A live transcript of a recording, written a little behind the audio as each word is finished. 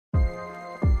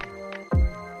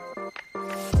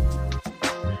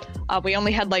We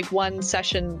only had like one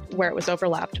session where it was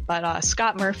overlapped, but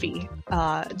Scott Murphy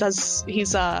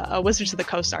he's a Wizards of the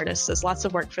Coast artist, does lots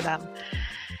of work for them.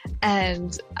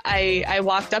 And I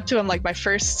walked up to him like my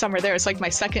first summer there. It's like my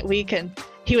second week, and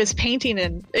he was painting,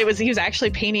 and he was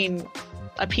actually painting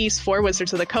a piece for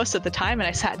Wizards of the Coast at the time. And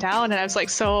I sat down and I was like,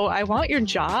 so I want your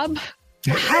job.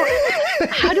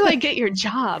 How do I get your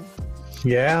job?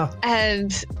 Yeah.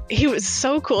 And he was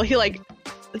so cool. He like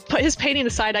put his painting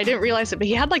aside. I didn't realize it, but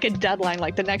he had like a deadline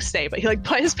like the next day, but he like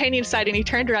put his painting aside and he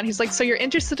turned around. He's like, so you're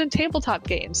interested in tabletop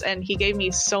games? And he gave me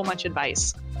so much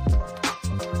advice.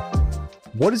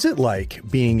 What is it like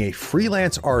being a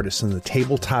freelance artist in the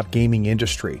tabletop gaming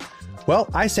industry? Well,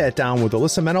 I sat down with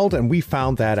Alyssa Menold and we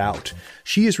found that out.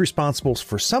 She is responsible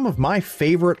for some of my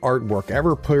favorite artwork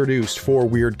ever produced for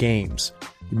Wyrd Games.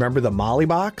 You remember the Molly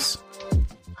box?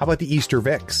 How about the Easter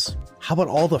Vix? How about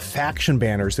all the faction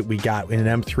banners that we got in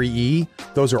an M3E?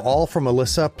 Those are all from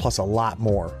Alyssa, plus a lot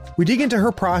more. We dig into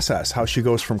her process, how she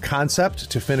goes from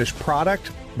concept to finished product,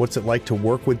 what's it like to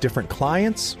work with different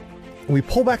clients, and we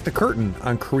pull back the curtain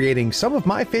on creating some of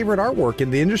my favorite artwork in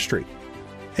the industry.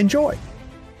 Enjoy.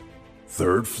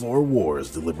 Third Floor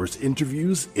Wars delivers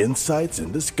interviews, insights,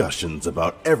 and discussions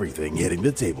about everything hitting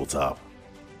the tabletop.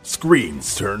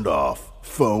 Screens turned off,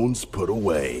 phones put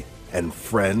away, and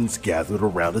friends gathered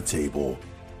around a table.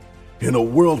 In a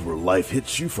world where life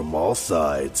hits you from all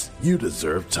sides, you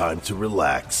deserve time to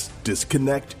relax,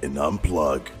 disconnect, and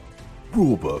unplug.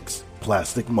 Rulebooks,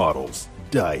 plastic models,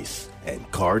 dice,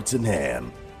 and cards in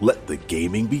hand, let the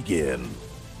gaming begin.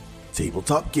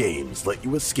 Tabletop games let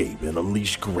you escape and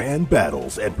unleash grand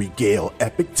battles and regale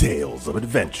epic tales of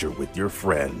adventure with your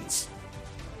friends.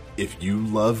 If you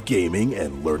love gaming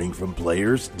and learning from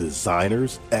players,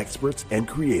 designers, experts, and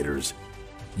creators,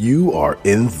 you are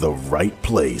in the right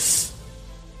place.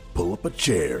 Pull up a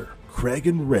chair. Craig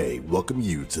and Ray welcome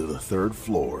you to the third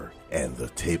floor and the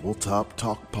Tabletop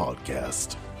Talk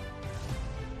podcast.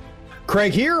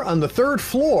 Craig here on the third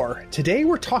floor. Today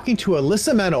we're talking to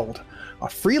Alyssa Menold, a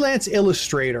freelance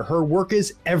illustrator. Her work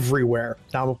is everywhere.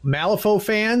 Now, Malifaux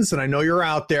fans, and I know you're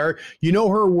out there, you know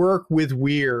her work with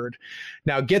Wyrd.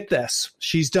 Now, get this.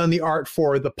 She's done the art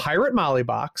for the Pirate Molly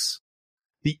box,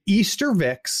 the Easter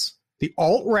Vix, the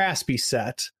Alt Raspy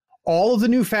set, all of the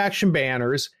new faction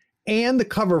banners, and the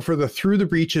cover for the Through the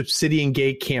Breach Obsidian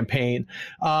Gate campaign.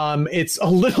 It's a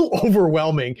little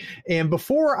overwhelming. And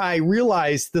before I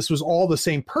realized this was all the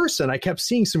same person, I kept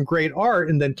seeing some great art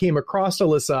and then came across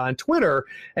Alyssa on Twitter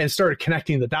and started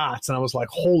connecting the dots. And I was like,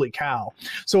 holy cow.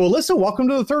 So Alyssa, welcome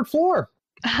to the third floor.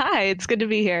 Hi, it's good to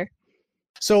be here.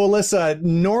 So Alyssa,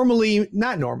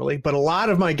 not normally, but a lot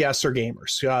of my guests are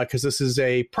gamers because this is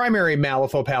a primary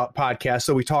Malifaux podcast.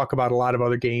 So we talk about a lot of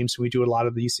other games. We do a lot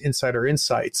of these insider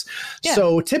insights. Yeah.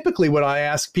 So typically what I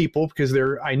ask people, because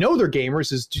I know they're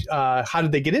gamers, is how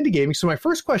did they get into gaming? So my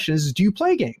first question is, do you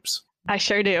play games? I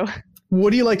sure do. What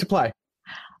do you like to play?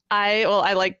 I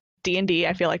like D&D.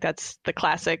 I feel like that's the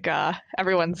classic.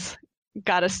 Everyone's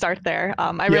got to start there.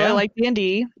 I really like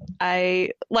D&D. I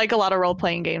like a lot of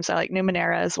role-playing games. I like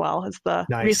Numenera as well as the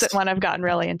recent one I've gotten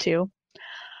really into.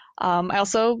 I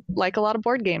also like a lot of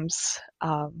board games.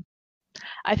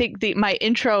 I think my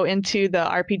intro into the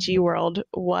RPG world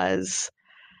was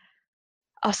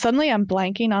suddenly I'm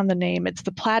blanking on the name. It's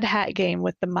the plaid hat game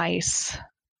with the mice.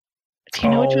 Do you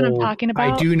know which one I'm talking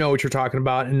about? I do know what you're talking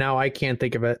about, and now I can't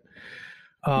think of it.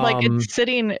 Like it's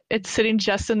sitting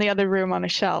just in the other room on a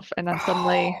shelf, and then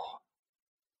suddenly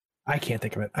I can't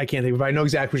think of it. I know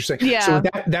exactly what you're saying. Yeah. So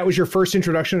that was your first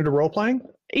introduction into role playing?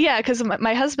 Yeah, because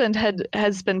my husband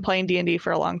has been playing D&D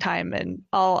for a long time, and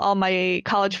all my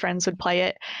college friends would play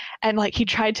it, and like he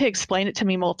tried to explain it to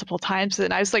me multiple times,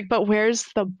 and I was like, "But where's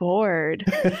the board?"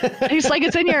 And he's like,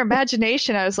 "It's in your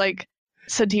imagination." I was like,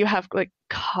 "So do you have like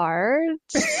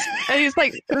cards?" And he's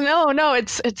like, "No,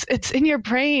 it's in your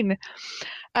brain."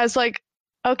 I was like,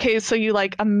 "Okay, so you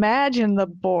like imagine the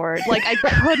board." Like I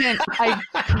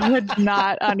could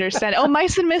not understand. Oh,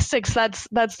 Mice and Mystics. That's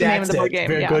the name of the board game.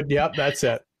 Very good. Yep, that's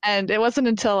it. And it wasn't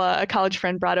until a college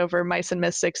friend brought over Mice and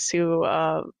Mystics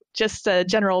to just a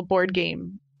general board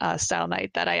game style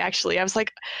night that I was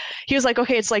like, he was like,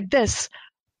 "Okay, it's like this,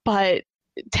 but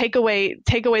take away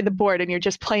the board and you're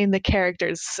just playing the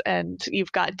characters and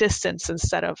you've got distance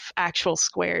instead of actual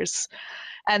squares."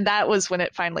 And that was when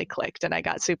it finally clicked and I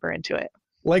got super into it.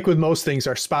 Like with most things,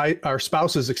 our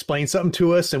spouses explain something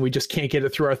to us and we just can't get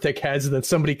it through our thick heads. And then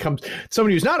somebody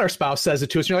who's not our spouse says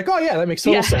it to us. And you're like, "Oh yeah, that makes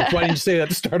total sense. Why didn't you say that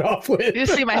to start off with?" You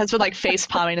just see my husband like face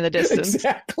palming in the distance.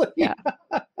 Exactly. Yeah.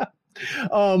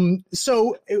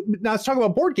 So now let's talk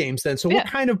about board games then. So what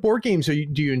kind of board games do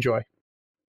you enjoy?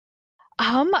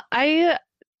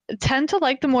 tend to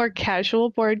like the more casual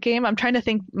board game. I'm trying to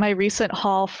think my recent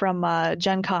haul from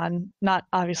Gen Con, not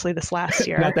obviously this last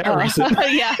year. Not that recent.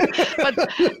 Yeah, but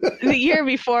the year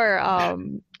before,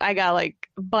 I got like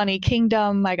Bunny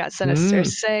Kingdom, I got Sinister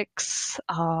Six.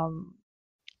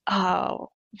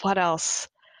 What else?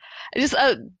 Just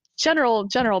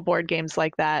general board games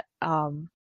like that.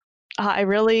 I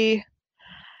really,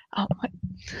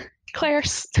 Claire,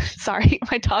 sorry,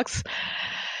 my dog's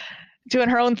doing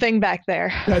her own thing back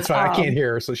there. That's fine. I can't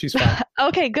hear her, so she's fine.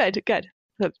 Okay, good.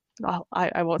 Well,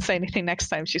 I won't say anything next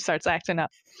time she starts acting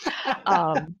up.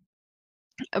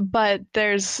 But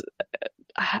there's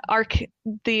Arcane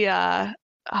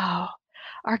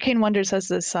Wonders has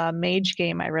this mage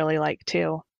game I really like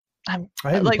too. I'm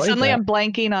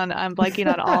blanking on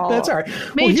all. That's all right.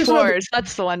 Mage Wars.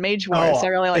 That's the one. Mage Wars. I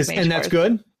really like Mage Wars. And that's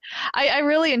good? I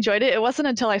really enjoyed it. It wasn't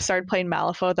until I started playing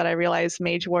Malifaux that I realized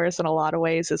Mage Wars in a lot of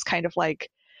ways is kind of like,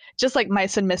 just like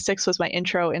Mice and Mystics was my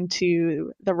intro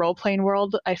into the role-playing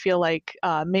world. I feel like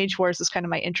Mage Wars is kind of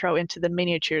my intro into the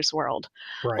miniatures world.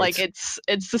 Right. Like it's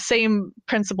the same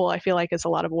principle, I feel like, as a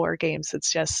lot of war games.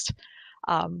 It's just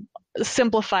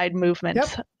simplified movement.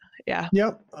 Yep. Yeah.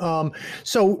 Yep.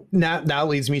 So now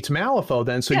leads me to Malifaux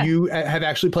then. So you have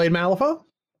actually played Malifaux?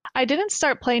 I didn't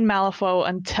start playing Malifaux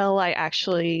until I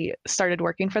actually started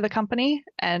working for the company,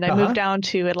 and I moved down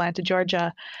to Atlanta,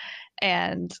 Georgia,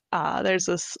 and there's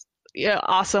this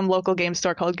awesome local game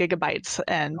store called Gigabytes,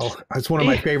 and it's one of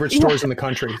my favorite stores in the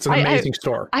country. It's an amazing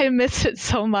store. I miss it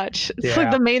so much. It's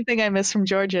like the main thing I miss from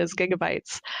Georgia is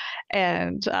Gigabytes,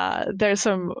 and there's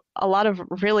a lot of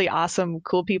really awesome,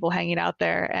 cool people hanging out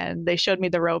there, and they showed me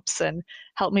the ropes and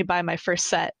helped me buy my first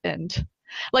set. And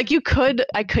like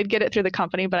I could get it through the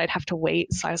company, but I'd have to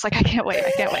wait. So I was like, I can't wait.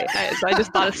 So I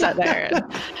just bought a set there.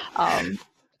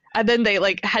 And then they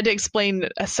like had to explain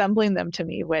assembling them to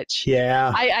me, which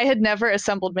I had never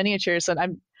assembled miniatures, and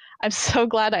I'm so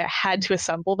glad I had to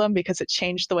assemble them because it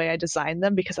changed the way I designed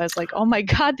them, because I was like, oh my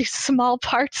God, these small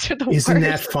parts are the worst. Isn't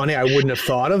that funny? I wouldn't have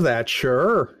thought of that.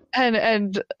 Sure.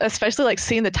 And especially like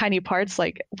seeing the tiny parts,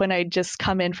 like when I just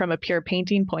come in from a pure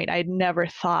painting point, I'd never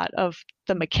thought of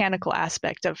the mechanical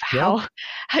aspect of how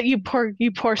you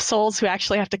poor souls who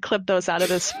actually have to clip those out of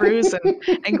the sprues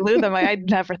and glue them. I'd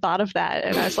never thought of that.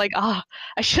 And I was like, I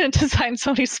shouldn't design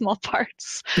so many small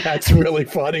parts. That's really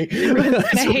funny.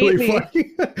 That's really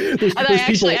funny. And I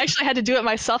actually had to do it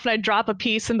myself, and I'd drop a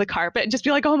piece in the carpet and just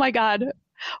be like, oh my God,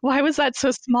 why was that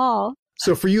so small?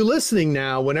 So for you listening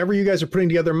now, whenever you guys are putting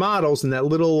together models and that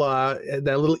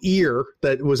little ear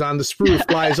that was on the sprue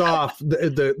flies off,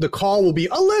 the call will be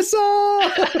Alyssa.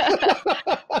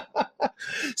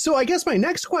 So I guess my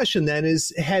next question then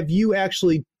is, have you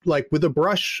actually, like with a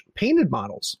brush, painted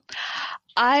models?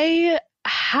 I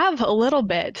have a little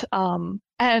bit. And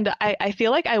I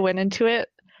feel like I went into it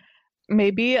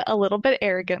maybe a little bit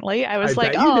arrogantly. I was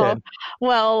like,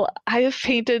 well, I have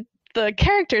painted the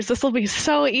characters, this will be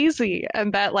so easy.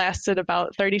 And that lasted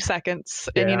about 30 seconds.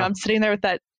 And, I'm sitting there with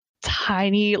that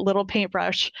tiny little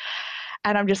paintbrush,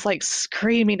 and I'm just like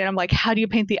screaming. And I'm like, how do you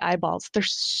paint the eyeballs? They're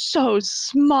so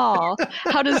small.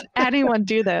 How does anyone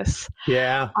do this?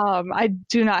 Yeah. I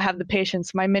do not have the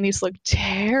patience. My minis look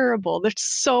terrible. They're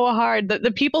so hard.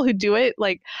 The people who do it,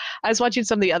 like I was watching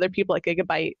some of the other people at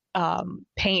Gigabyte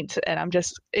paint, and I'm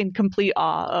just in complete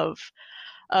awe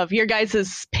of your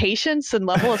guys' patience and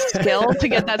level of skill to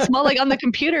get that small. Like on the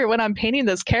computer, when I'm painting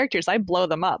those characters, I blow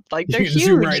them up. Like they're huge.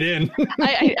 Zoom right in.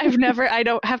 I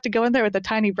don't have to go in there with a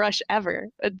tiny brush ever.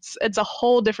 It's a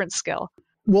whole different skill.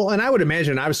 Well, and I would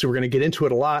imagine, obviously we're going to get into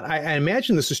it a lot. I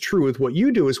imagine this is true with what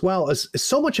you do as well, as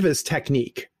so much of it is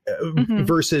technique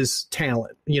versus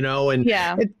talent,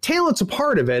 and talent's a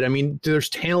part of it. I mean, there's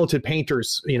talented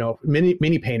painters,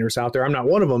 mini painters out there. I'm not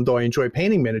one of them, though I enjoy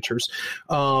painting miniatures.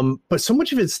 But so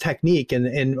much of it's technique,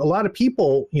 and a lot of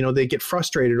people, they get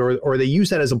frustrated or they use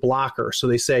that as a blocker. So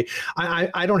they say,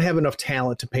 I don't have enough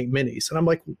talent to paint minis. And I'm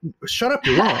like, shut up,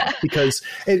 you're wrong, because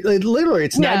it literally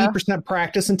it's 90%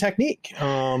 practice and technique,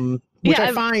 which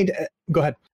I find. Go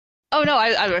ahead. Oh no,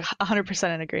 I'm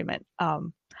 100% in agreement.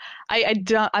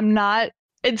 I'm not.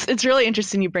 It's really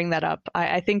interesting you bring that up.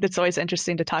 I think it's always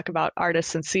interesting to talk about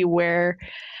artists and see where,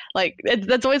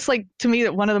 that's always like, to me,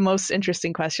 one of the most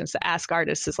interesting questions to ask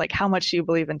artists is like, how much do you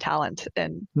believe in talent?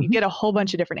 And you get a whole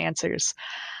bunch of different answers.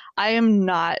 I am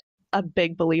not a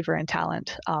big believer in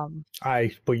talent.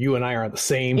 But you and I are on the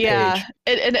same page.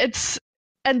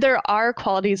 And there are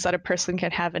qualities that a person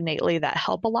can have innately that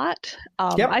help a lot.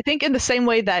 I think in the same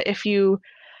way that if you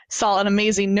saw an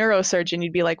amazing neurosurgeon,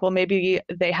 you'd be like, well, maybe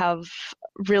they have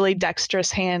really dexterous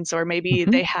hands, or maybe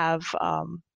they have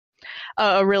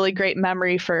a really great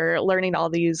memory for learning all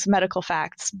these medical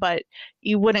facts, but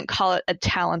you wouldn't call it a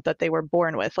talent that they were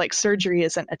born with. Like surgery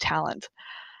isn't a talent.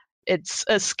 It's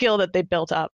a skill that they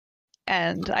built up.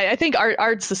 And I think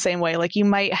art's the same way. Like you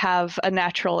might have a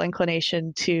natural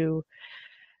inclination to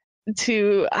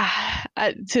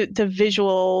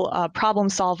visual problem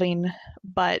solving,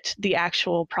 but the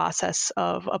actual process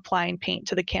of applying paint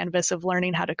to the canvas, of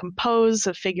learning how to compose,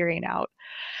 of figuring out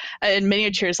in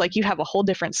miniatures, like you have a whole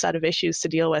different set of issues to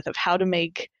deal with of how to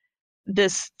make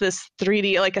this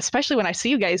 3D, like especially when I see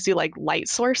you guys do like light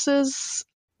sources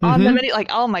on the mini, like,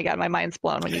 oh my god, my mind's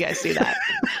blown when you guys see that.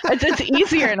 It's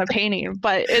easier in a painting,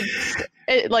 but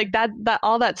it like that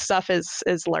all that stuff is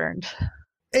learned.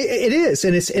 It is,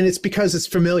 and it's because it's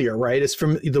familiar, right? It's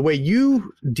from the way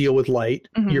you deal with light,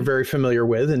 you're very familiar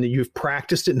with, and you've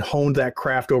practiced it and honed that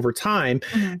craft over time.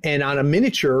 And on a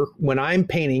miniature, when I'm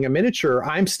painting a miniature,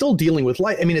 I'm still dealing with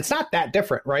light. I mean, it's not that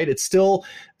different, right? It's still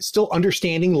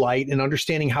understanding light and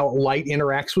understanding how light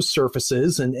interacts with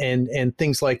surfaces and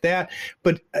things like that.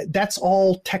 But that's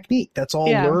all technique. That's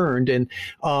all learned. And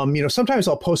sometimes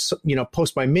I'll post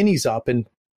my minis up, and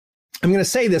I'm going to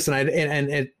say this, and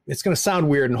it's going to sound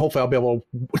weird, and hopefully I'll be able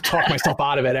to talk myself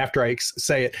out of it after I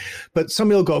say it. But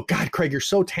somebody will go, "God, Craig, you're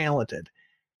so talented,"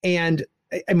 and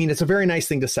I mean, it's a very nice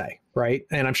thing to say, right?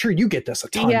 And I'm sure you get this a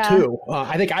ton too.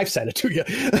 I think I've said it to you,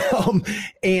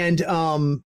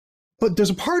 but there's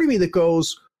a part of me that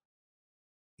goes,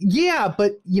 "Yeah,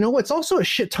 but it's also a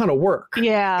shit ton of work."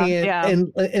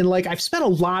 And like I've spent a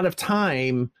lot of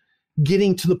time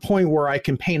getting to the point where I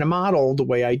can paint a model the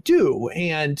way I do.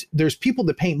 And there's people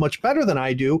that paint much better than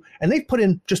I do, and they've put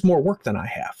in just more work than I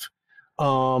have.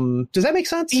 Does that make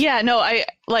sense? Yeah, no, I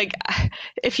like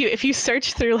if you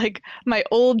search through like my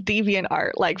old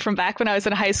DeviantArt, like from back when I was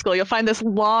in high school, you'll find this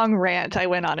long rant I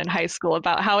went on in high school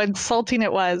about how insulting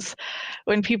it was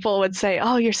when people would say,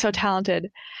 "Oh, you're so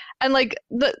talented." And like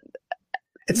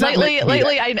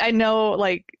lately, I know,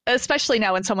 like, especially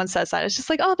now when someone says that, it's just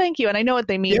like, oh, thank you. And I know what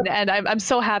they mean. Yep. And I'm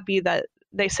so happy that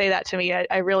they say that to me.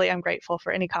 I really am grateful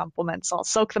for any compliments. I'll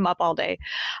soak them up all day.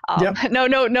 No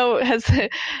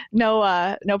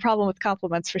problem with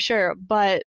compliments for sure.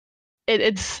 But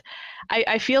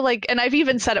I feel like, and I've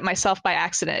even said it myself by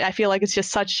accident, I feel like it's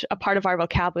just such a part of our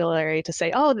vocabulary to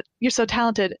say, oh, you're so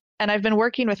talented. And I've been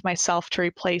working with myself to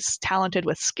replace talented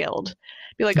with skilled.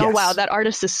 Be like, oh, wow, that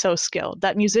artist is so skilled.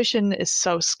 That musician is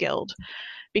so skilled.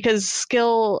 Because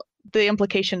skill, the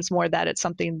implication is more that it's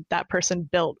something that person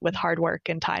built with hard work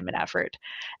and time and effort.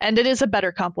 And it is a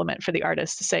better compliment for the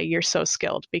artist to say, you're so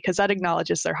skilled, because that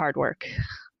acknowledges their hard work.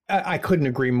 I couldn't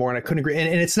agree more, and I couldn't agree.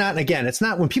 And it's not, again, it's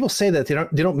not when people say that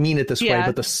they don't mean it this way,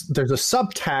 but there's a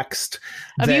subtext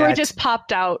of you were just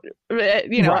popped out,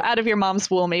 out of your mom's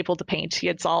womb, able to paint.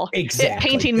 It's all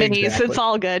painting minis. It's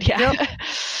all good. Yeah. Yep.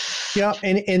 Yeah,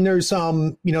 and there's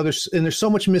there's so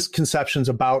much misconceptions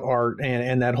about art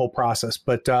and that whole process.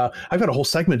 But I've got a whole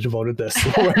segment devoted to this.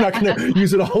 So we're not going to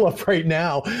use it all up right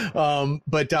now.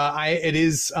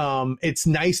 It's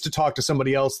nice to talk to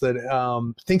somebody else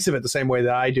that thinks of it the same way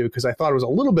that I do, because I thought I was a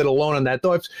little bit alone on that.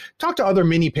 Though I've talked to other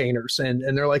mini painters,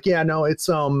 and they're like, yeah, no, it's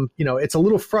it's a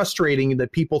little frustrating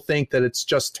that people think that it's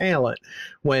just talent,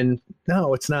 when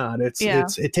no, it's not.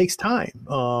 It takes time.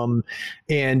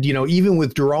 And even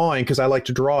with drawing, because I like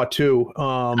to draw too.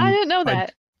 I didn't know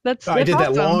that. I did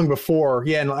awesome. that long before.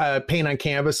 Yeah. And paint on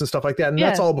canvas and stuff like that. And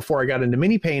that's all before I got into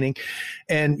mini painting.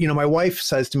 And, my wife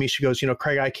says to me, she goes,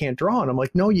 Craig, I can't draw. And I'm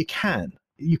like, no, you can.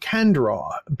 You can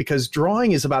draw, because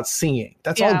drawing is about seeing.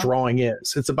 That's all drawing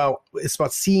is. It's about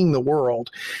seeing the world.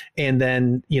 And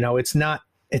then,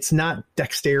 it's not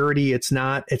dexterity. It's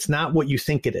not what you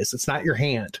think it is. It's not your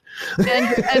hand.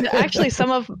 and actually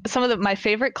some of my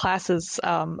favorite classes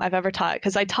I've ever taught,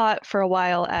 because I taught for a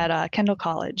while at Kendall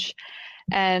College,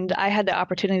 and I had the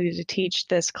opportunity to teach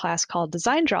this class called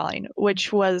design drawing,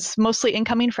 which was mostly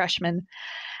incoming freshmen.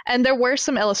 And there were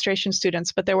some illustration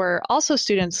students, but there were also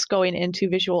students going into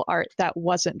visual art that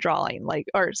wasn't drawing,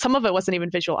 or some of it wasn't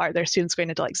even visual art. There are students going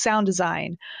into sound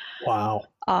design. Wow.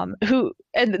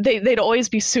 They'd always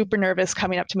be super nervous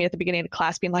coming up to me at the beginning of the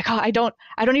class, being like, "Oh, I don't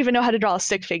even know how to draw a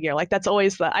stick figure." Like that's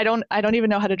always I don't even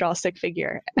know how to draw a stick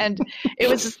figure. And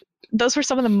those were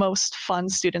some of the most fun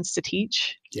students to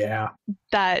teach. Yeah.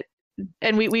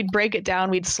 And we'd break it down.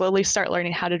 We'd slowly start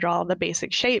learning how to draw the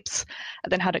basic shapes,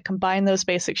 and then how to combine those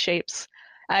basic shapes.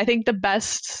 And I think the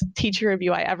best teacher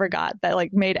review I ever got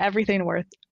that made everything worth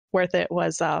it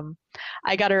was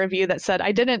I got a review that said,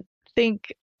 I didn't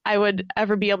think I would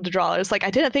ever be able to draw. It was like,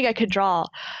 I didn't think I could draw,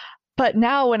 but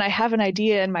now when I have an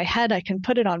idea in my head, I can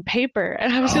put it on paper.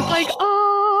 And I was just like,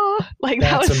 oh. Like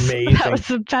That's amazing. That was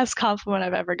the best compliment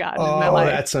I've ever gotten in my Oh, life.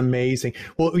 that's amazing.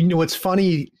 Well, what's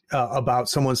funny about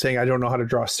someone saying, I don't know how to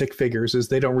draw stick figures is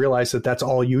they don't realize that that's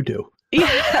all you do.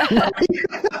 Yeah.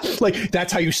 Like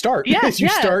that's how you start. Yeah, you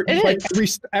start like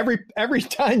is. every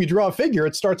time you draw a figure,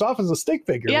 it starts off as a stick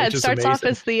figure. Yeah, which it is starts amazing.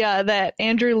 off as the that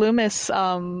Andrew Loomis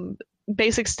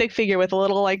basic stick figure with a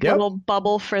little little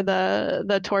bubble for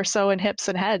the torso and hips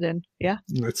and head. And yeah,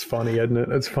 it's funny, isn't it?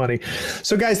 It's funny.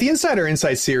 So guys, the Insider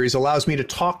Insight series allows me to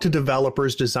talk to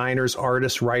developers, designers,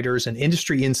 artists, writers, and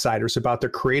industry insiders about their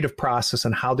creative process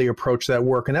and how they approach that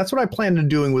work. And that's what I plan on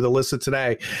doing with Alyssa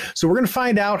today. So we're going to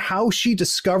find out how she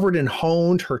discovered and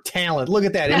honed her talent. Look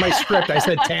at that. In my script, I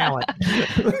said talent.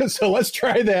 So let's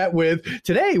try that with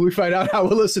today. We find out how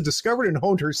Alyssa discovered and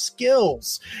honed her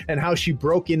skills and how she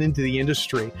broke into the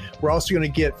industry. We're also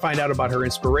going to find out about her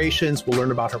inspirations. We'll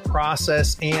learn about her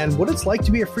process and what it's like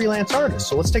to be a freelance artist.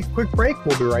 So let's take a quick break.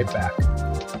 We'll be right back.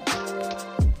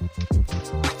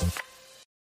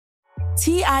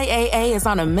 TIAA is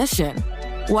on a mission.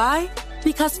 Why?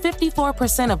 Because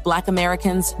 54% of Black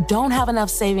Americans don't have enough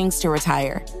savings to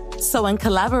retire. So in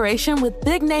collaboration with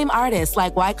big-name artists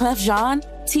like Wyclef Jean,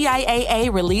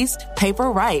 TIAA released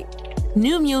Paper Right,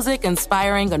 new music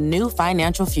inspiring a new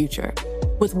financial future.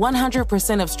 With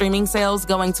 100% of streaming sales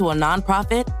going to a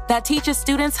nonprofit that teaches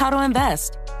students how to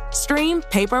invest. Stream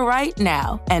Paper Right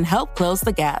now and help close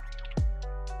the gap.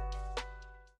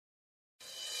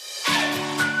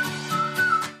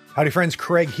 Howdy friends,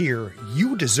 Craig here.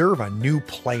 You deserve a new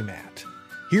playmat.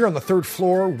 Here on the third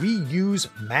floor, we use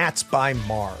Mats by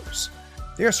Mars.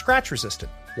 They are scratch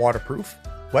resistant, waterproof,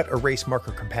 wet erase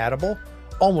marker compatible,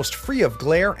 almost free of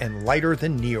glare and lighter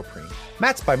than neoprene.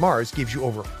 Mats by Mars gives you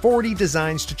over 40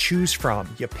 designs to choose from.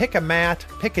 You pick a mat,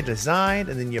 pick a design,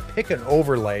 and then you pick an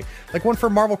overlay, like one for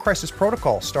Marvel Crisis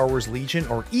Protocol, Star Wars Legion,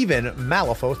 or even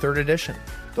Malifaux 3rd Edition.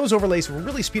 Those overlays will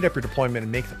really speed up your deployment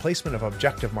and make the placement of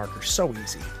objective markers so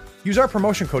easy. Use our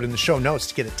promotion code in the show notes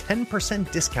to get a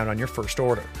 10% discount on your first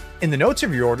order. In the notes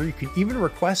of your order, you can even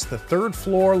request the third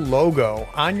floor logo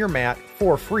on your mat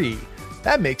for free.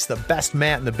 That makes the best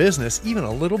mat in the business even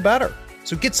a little better.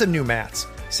 So get some new mats,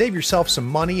 save yourself some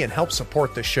money, and help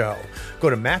support the show. Go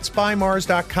to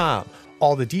matsbymars.com.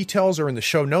 All the details are in the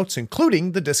show notes,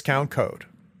 including the discount code.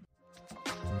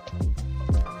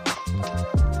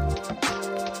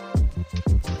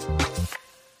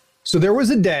 So there was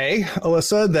a day,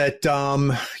 Alyssa, that,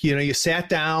 you sat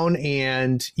down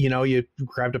and, you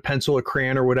grabbed a pencil, a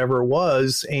crayon, or whatever it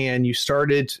was, and you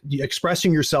started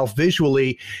expressing yourself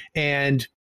visually. And,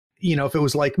 if it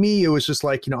was like me, it was just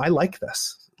like, I like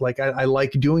this. Like, I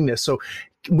like doing this. So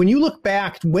when you look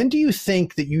back, when do you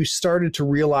think that you started to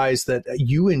realize that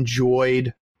you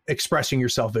enjoyed expressing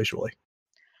yourself visually?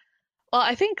 Well,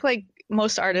 I think like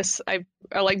most artists,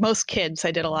 or like most kids,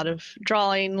 I did a lot of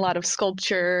drawing, a lot of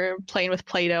sculpture, playing with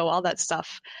Play-Doh, all that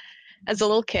stuff as a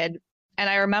little kid. And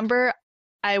I remember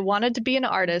I wanted to be an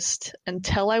artist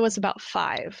until I was about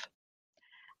 5.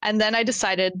 And then I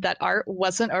decided that art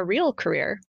wasn't a real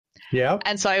career. Yeah.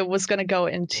 And so I was going to go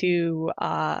into,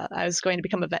 I was going to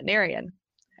become a veterinarian.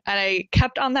 And I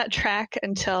kept on that track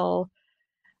until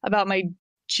about my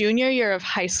junior year of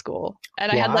high school.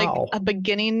 And I had like a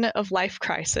beginning of life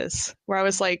crisis where I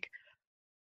was like,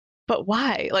 but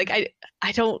why? Like,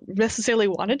 I don't necessarily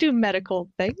want to do medical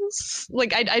things.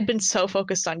 Like I'd been so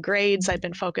focused on grades. I'd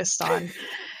been focused on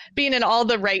being in all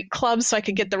the right clubs so I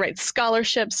could get the right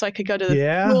scholarships so I could go to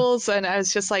the schools. And I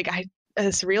was just like,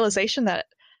 this realization that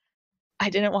I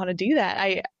didn't want to do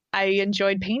that. I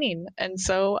enjoyed painting. And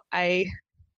so I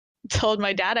told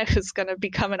my dad I was going to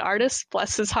become an artist.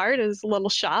 Bless his heart, is a little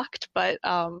shocked, but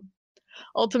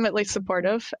ultimately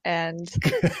supportive. And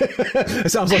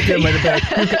it sounds like there might have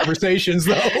been a few conversations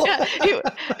though. Yeah,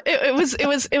 it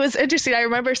was interesting. I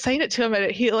remember saying it to him,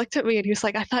 and he looked at me and he was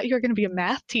like, I thought you were going to be a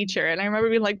math teacher. And I remember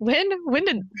being like, when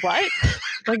did what?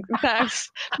 Like, that's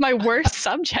my worst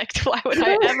subject. Why would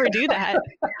I ever do that?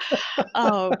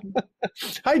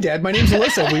 Hi, Dad. My name's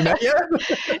Alyssa. We met yet?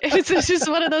 It's just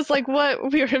one of those, like,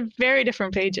 what? We were on very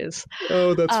different pages.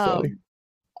 Oh, that's funny.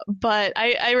 But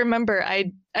I remember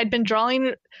I'd been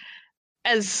drawing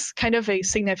as kind of a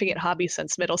significant hobby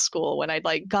since middle school, when I'd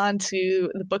like gone to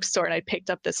the bookstore and I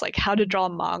picked up this like how to draw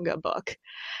manga book,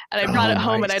 and I brought it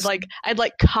home, and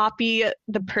I'd copy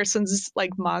the person's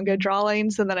like manga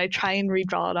drawings, and then I try and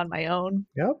redraw it on my own.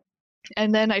 Yep.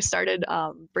 And then I started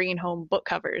bringing home book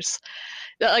covers.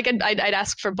 Like I'd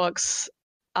ask for books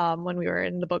when we were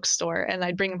in the bookstore, and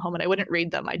I'd bring them home and I wouldn't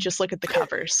read them. I'd just look at the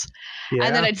covers. Yeah.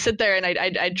 And then I'd sit there and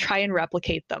I'd try and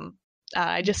replicate them.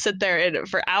 I just sit there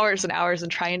for hours and hours and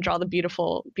try and draw the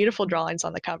beautiful, beautiful drawings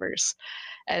on the covers.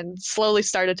 and slowly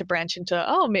started to branch into,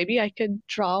 oh, maybe I could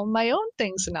draw my own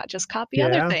things and not just copy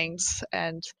other Yeah. things.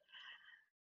 And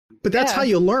But that's how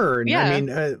you learn. Yeah. I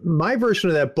mean, my version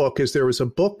of that book is there was a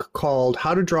book called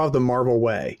How to Draw the Marvel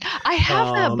Way. I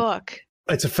have that book.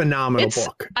 It's a phenomenal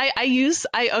book. I use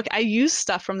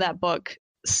stuff from that book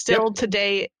still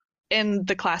today in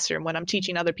the classroom when I'm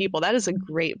teaching other people. That is a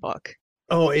great book.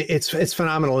 Oh, it's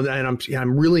phenomenal, and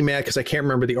I'm really mad because I can't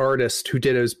remember the artist who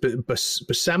did it. It was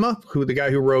Buscema, the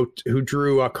guy who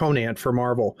drew Conan for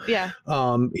Marvel. Yeah.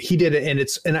 He did it, and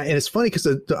it's funny because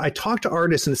I talk to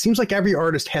artists, and it seems like every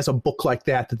artist has a book like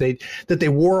that they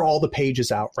wore all the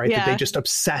pages out, right? Yeah. That they just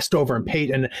obsessed over and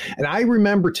paid. And I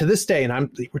remember to this day, and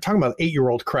we're talking about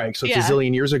 8-year-old Craig, so it's a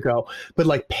zillion years ago, but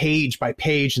like page by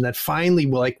page, and then finally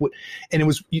and it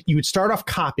was you would start off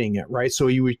copying it, right? So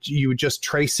you would just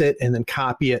trace it and then copy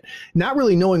it, not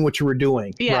really knowing what you were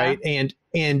doing, right?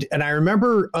 And I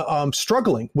remember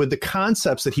struggling with the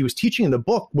concepts that he was teaching in the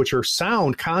book, which are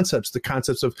sound concepts, the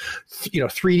concepts of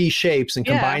 3D shapes and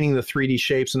combining the 3D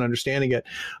shapes and understanding it.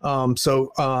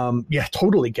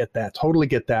 Totally get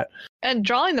that. And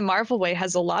Drawing the Marvel Way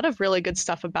has a lot of really good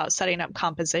stuff about setting up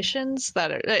compositions.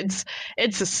 It's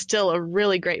still a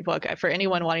really great book for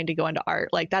anyone wanting to go into art.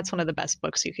 Like, that's one of the best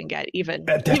books you can get, even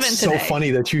today. So funny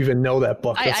that you even know that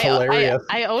book. That's hilarious.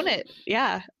 I own it.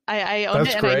 Yeah, I own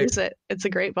it and I use it. It's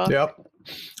a great book. Yep.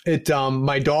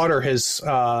 My daughter has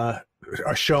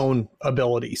shown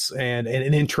abilities and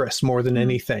an interest more than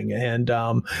anything, and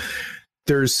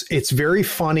it's very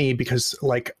funny because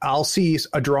like I'll see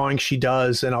a drawing she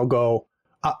does and I'll go,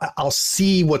 I'll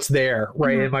see what's there,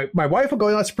 right? Mm-hmm. And my wife will go,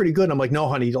 that's pretty good. And I'm like, no,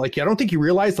 honey, like I don't think you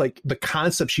realize like the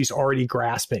concept she's already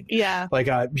grasping. Yeah. Like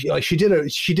she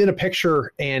did a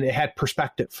picture and it had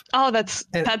perspective. Oh, that's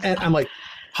and I'm like,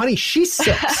 honey, she's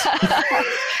 6.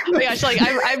 Oh my gosh, like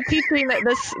I'm teaching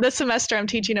this semester. I'm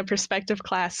teaching a perspective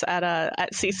class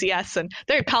at CCS, and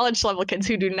they're college level kids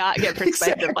who do not get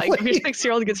perspective. Exactly. Like if your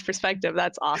 6-year-old gets perspective,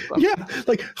 that's awesome. Yeah,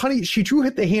 like honey, she drew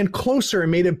the hand closer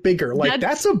and made it bigger. Like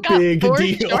that's a big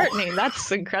deal. Shortening.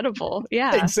 That's incredible.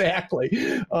 Yeah, exactly.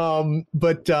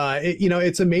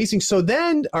 It's amazing. So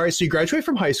then, all right, so you graduate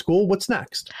from high school. What's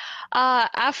next?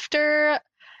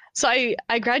 So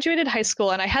I graduated high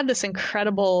school and I had this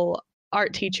incredible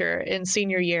art teacher in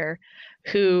senior year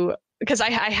because I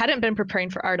hadn't been preparing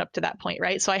for art up to that point,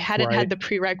 right? So I hadn't had the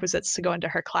prerequisites to go into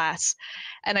her class.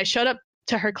 And I showed up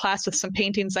to her class with some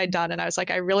paintings I'd done. And I was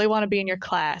like, I really want to be in your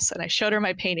class. And I showed her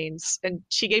my paintings and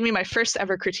she gave me my first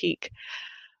ever critique,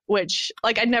 which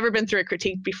like I'd never been through a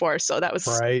critique before. So that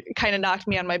was kind of knocked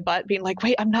me on my butt being like,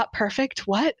 wait, I'm not perfect.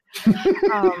 What?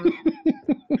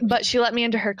 But she let me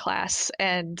into her class,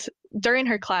 and during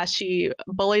her class, she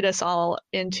bullied us all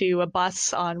into a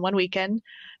bus on one weekend,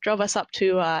 drove us up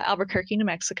to Albuquerque, New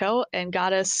Mexico, and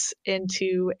got us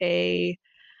into a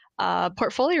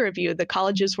portfolio review. The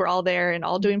colleges were all there and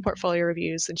all doing portfolio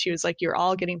reviews, and she was like, you're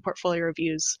all getting portfolio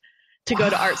reviews to go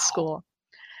to art school.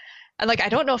 And like, I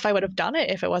don't know if I would have done it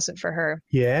if it wasn't for her.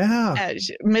 Yeah.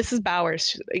 Mrs.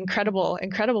 Bowers,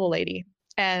 incredible lady.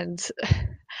 And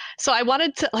so I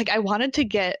wanted to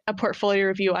get a portfolio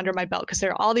review under my belt because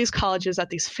there are all these colleges at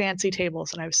these fancy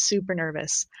tables, and I was super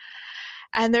nervous.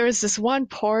 And there was this one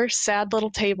poor, sad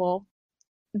little table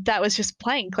that was just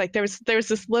blank. Like there was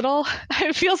this little,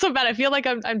 I feel so bad. I feel like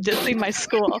I'm dissing my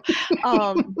school.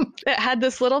 It had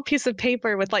this little piece of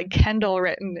paper with like Kendall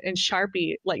written in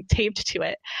Sharpie, like taped to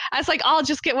it. I was like, I'll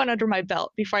just get one under my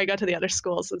belt before I go to the other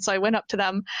schools. And so I went up to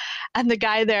them, and the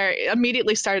guy there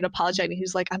immediately started apologizing.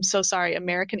 He's like, I'm so sorry.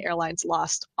 American Airlines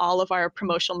lost all of our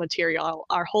promotional material,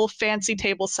 our whole fancy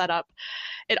table setup.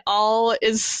 It all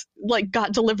is like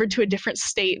got delivered to a different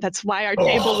state. That's why our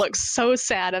table looks so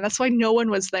sad. And that's why no one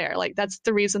was there. Like that's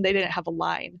the reason they didn't have a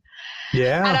line.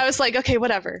 Yeah. And I was like, okay,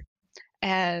 whatever.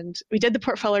 And we did the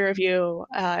portfolio review.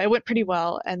 It went pretty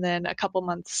well. And then a couple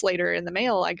months later in the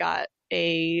mail, I got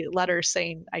a letter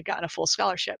saying I'd gotten a full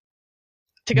scholarship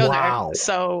to go there.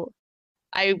 So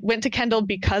I went to Kendall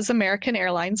because American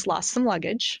Airlines lost some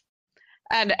luggage,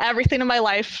 and everything in my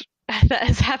life that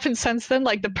has happened since then,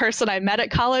 like the person I met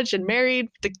at college and married,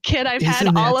 the kid I've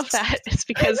had, all of that is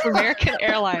because American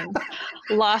Airlines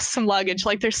lost some luggage.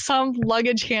 Like there's some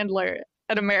luggage handler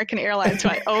at American Airlines who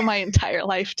I owe my entire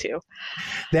life to.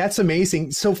 That's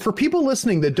amazing. So for people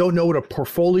listening that don't know what a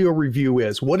portfolio review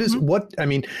is,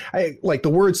 I like the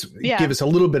words give us a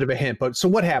little bit of a hint, but so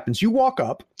what happens? You walk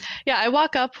up. Yeah, I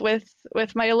walk up with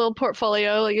my little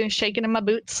portfolio, like, shaking in my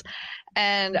boots,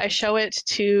 and I show it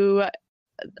to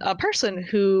a person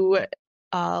who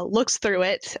looks through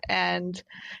it, and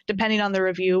depending on the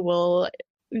review will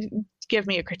give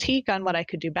me a critique on what I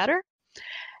could do better.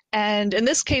 And in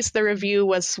this case, the review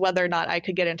was whether or not I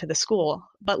could get into the school.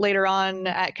 But later on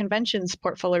at conventions,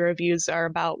 portfolio reviews are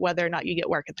about whether or not you get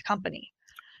work at the company.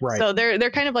 Right. So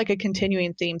they're kind of like a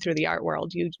continuing theme through the art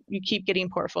world. You keep getting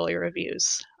portfolio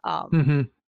reviews.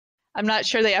 I'm not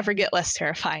sure they ever get less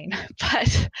terrifying,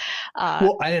 but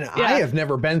well, I have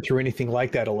never been through anything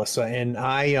like that, Alyssa, and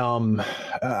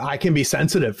I can be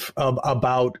sensitive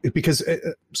about it because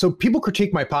so people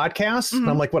critique my podcast, and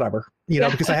I'm like, whatever,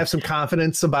 because I have some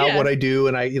confidence about what I do,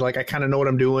 and I kind of know what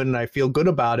I'm doing, and I feel good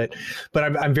about it. But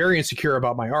I'm very insecure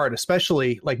about my art,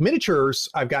 especially like miniatures.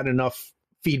 I've gotten enough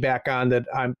feedback on that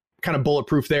I'm kind of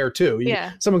bulletproof there too.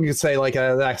 Someone could say like,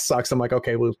 that sucks. I'm like,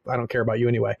 okay, well, I don't care about you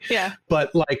anyway. Yeah.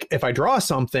 But like, if I draw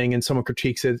something and someone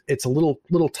critiques it, it's a little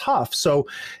tough. So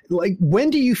like, when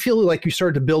do you feel like you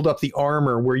started to build up the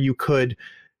armor where you could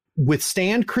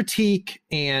withstand critique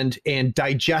and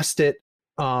digest it,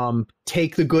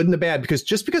 take the good and the bad? Because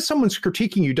just because someone's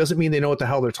critiquing you doesn't mean they know what the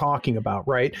hell they're talking about,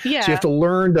 right? Yeah. So you have to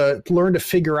learn to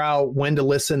figure out when to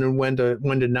listen and when to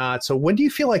not. So when do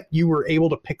you feel like you were able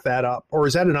to pick that up, or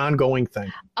is that an ongoing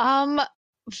thing?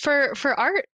 For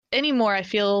art anymore, I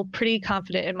feel pretty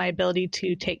confident in my ability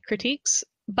to take critiques,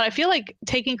 but I feel like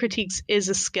taking critiques is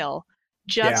a skill,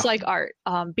 just like art.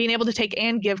 Being able to take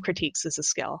and give critiques is a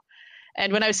skill.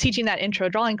 And when I was teaching that intro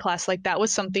drawing class, like that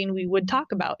was something we would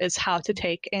talk about, is how to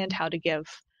take and how to give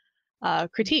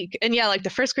critique. And yeah, like the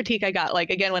first critique I got, like,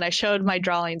 again, when I showed my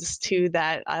drawings to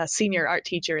that senior art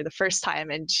teacher the first time,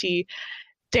 and she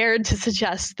dared to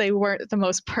suggest they weren't the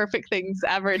most perfect things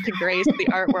ever to grace the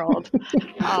art world.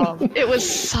 It was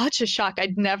such a shock.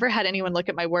 I'd never had anyone look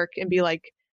at my work and be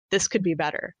like, this could be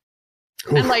better.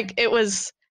 Oof. And like, it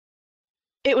was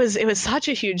such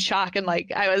a huge shock, and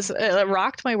like it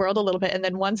rocked my world a little bit. And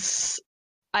then once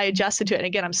I adjusted to it, and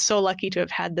again, I'm so lucky to have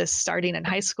had this starting in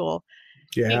high school.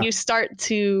 Yeah. You start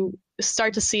to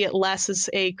see it less as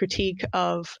a critique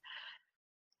of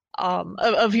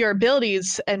your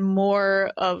abilities and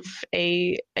more of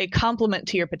a compliment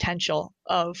to your potential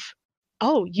of,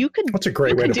 oh, you could, that's a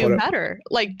great way to do put it. Better.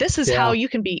 Like, this is how you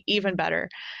can be even better.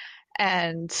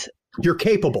 And you're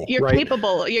capable. You're right?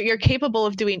 capable. You're capable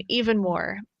of doing even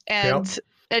more. And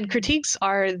critiques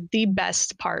are the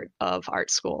best part of art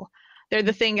school. They're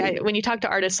the thing. When you talk to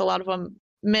artists, a lot of them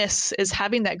miss is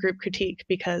having that group critique,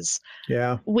 because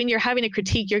when you're having a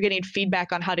critique, you're getting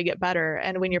feedback on how to get better.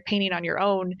 And when you're painting on your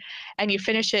own and you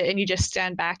finish it and you just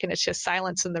stand back and it's just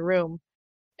silence in the room,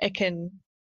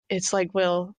 it's like,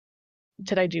 well,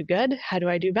 did I do good? How do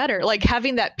I do better? Like,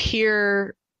 having that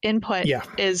peer input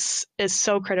is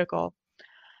so critical.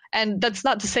 And that's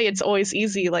not to say it's always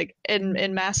easy. Like in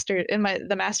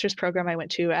the master's program I went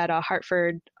to at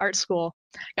Hartford Art School,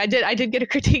 I did get a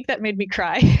critique that made me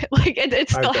cry. Like it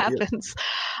still happens.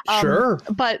 Sure.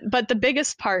 But the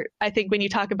biggest part, I think, when you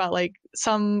talk about like,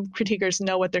 some critiquers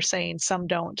know what they're saying, some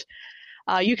don't.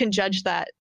 You can judge that.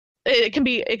 It can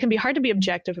be hard to be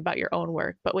objective about your own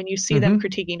work, but when you see them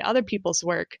critiquing other people's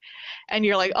work, and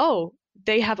you're like, oh,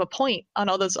 they have a point on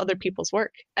all those other people's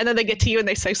work, and then they get to you and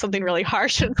they say something really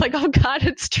harsh, and it's like, oh God,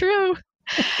 it's true.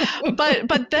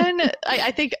 but then I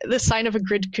think the sign of a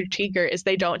good critiquer is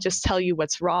they don't just tell you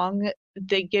what's wrong;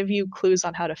 they give you clues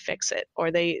on how to fix it,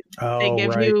 or they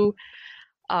give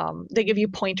you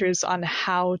pointers on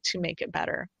how to make it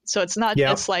better. So it's not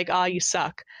just like, you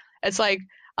suck. It's like,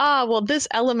 well, this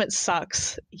element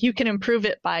sucks. You can improve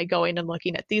it by going and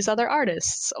looking at these other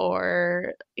artists,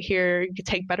 or here, you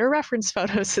take better reference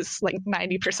photos. Is like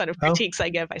 90% of critiques I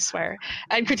give, I swear,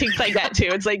 and critiques I get too.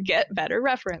 It's like, get better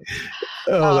reference.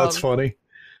 Oh, that's funny.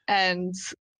 And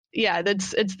yeah,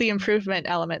 it's the improvement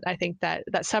element, I think, that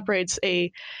separates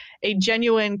a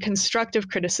genuine constructive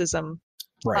criticism,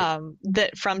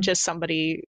 that from just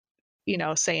somebody,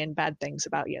 saying bad things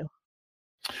about you.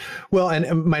 Well,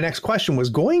 and my next question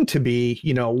was going to be,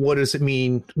 what does it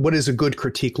mean? What does a good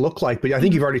critique look like? But I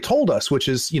think you've already told us, which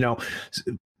is,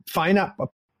 find out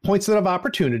points of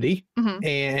opportunity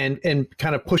and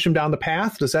kind of push them down the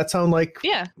path. Does that sound like,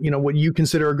 what you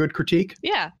consider a good critique?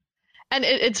 Yeah. And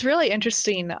it's really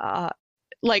interesting.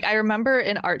 Like, I remember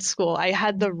in art school, I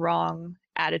had the wrong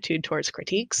attitude towards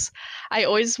critiques. I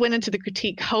always went into the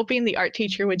critique hoping the art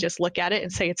teacher would just look at it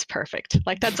and say it's perfect.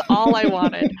 Like, that's all I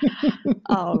wanted.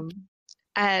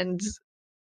 And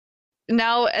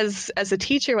now as a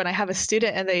teacher, when I have a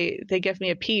student and they give me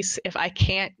a piece, if I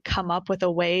can't come up with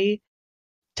a way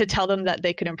to tell them that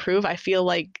they could improve, I feel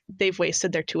like they've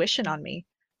wasted their tuition on me.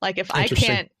 Like, if I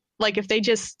can't, like,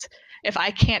 if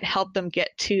I can't help them get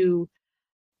to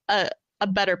a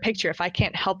better picture, if I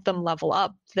can't help them level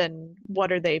up, then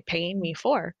what are they paying me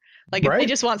for? Like, if they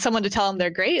just want someone to tell them they're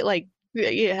great, like,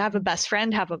 You have a best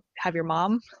friend, have your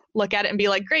mom look at it and be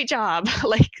like, great job.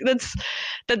 Like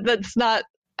that's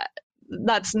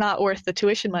not worth the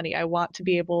tuition money. I want to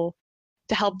be able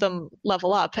to help them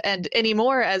level up. And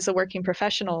anymore, as a working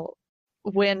professional,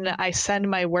 when I send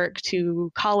my work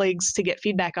to colleagues to get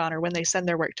feedback on, or when they send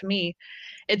their work to me,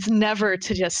 it's never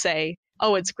to just say,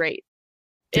 oh, it's great.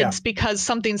 It's because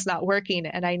something's not working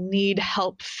and I need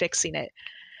help fixing it.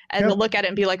 And they'll look at it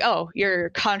and be like, oh, your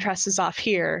contrast is off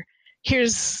here.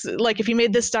 Here's, like, if you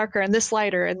made this darker and this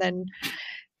lighter and then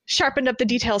sharpened up the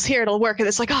details here, it'll work. And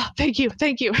it's like, oh, thank you. And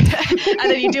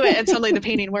then you do it and suddenly the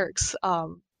painting works.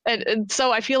 And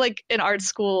so I feel like in art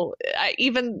school,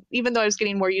 even though I was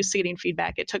getting more used to getting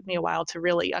feedback, it took me a while to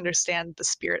really understand the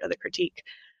spirit of the critique,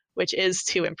 which is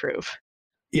to improve.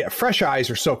 Yeah, fresh eyes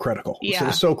are so critical. Yeah.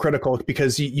 So critical,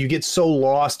 because you get so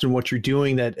lost in what you're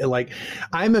doing that, like,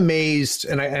 I'm amazed,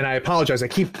 and I apologize. I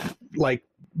keep like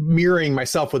mirroring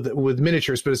myself with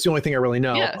miniatures, but it's the only thing I really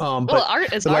know. Yeah. But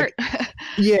art is art.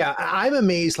 Yeah, I'm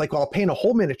amazed. Like, I'll paint a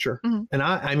whole miniature, and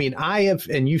I mean, I have,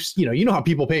 and you know how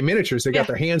people paint miniatures. They got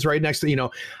their hands right next to,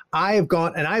 I have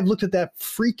gone and I've looked at that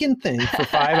freaking thing for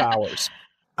 5 hours.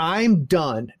 I'm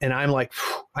done. And I'm like,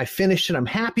 I finished it. I'm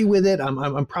happy with it.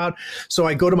 I'm proud. So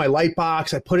I go to my light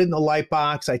box. I put it in the light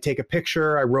box. I take a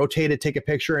picture. I rotate it, take a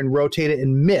picture and rotate it,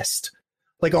 and missed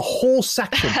like a whole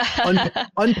section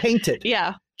unpainted.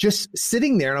 Yeah. Just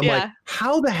sitting there. And I'm like,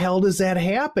 how the hell does that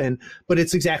happen? But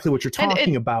it's exactly what you're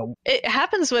talking about. It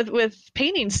happens with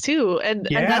paintings too. And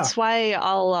that's why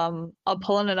I'll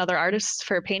pull in another artist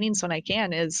for paintings when I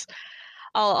can. Is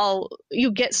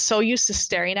you get so used to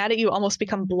staring at it, you almost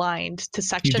become blind to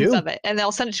sections of it. And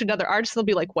they'll send it to another artist and they'll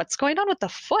be like, what's going on with the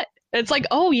foot? And it's like,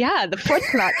 oh yeah, the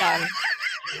foot's not done.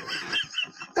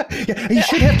 You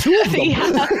should have two of them.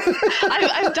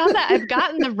 I've done that.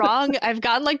 I've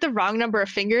gotten like the wrong number of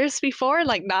fingers before and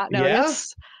like not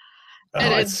noticed.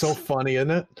 And it's so funny, isn't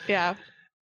it? Yeah.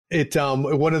 It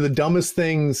one of the dumbest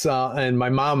things, and my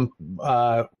mom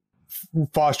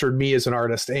fostered me as an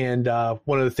artist, and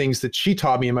one of the things that she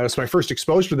taught me, and was my first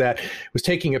exposure to that, was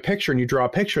taking a picture, and you draw a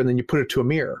picture and then you put it to a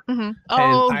mirror.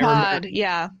 Oh God,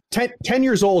 yeah. 10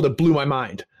 years old, it blew my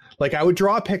mind. Like, I would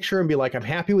draw a picture and be like, I'm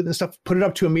happy with this stuff, put it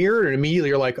up to a mirror, and immediately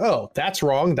you're like, oh, that's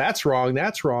wrong.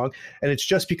 And it's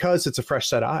just because it's a fresh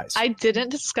set of eyes. I didn't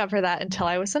discover that until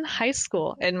I was in high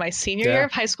school. In my senior year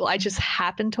of high school, I just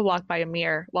happened to walk by a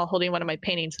mirror while holding one of my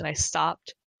paintings, and I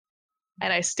stopped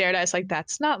and I stared. I was like,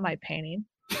 that's not my painting.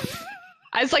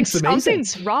 I was like,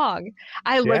 something's wrong.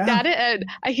 I looked at it and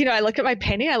I look at my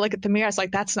painting, I look at the mirror, I was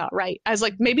like, that's not right. I was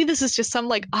like, maybe this is just some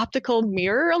like optical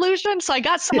mirror illusion. So I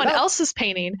got someone else's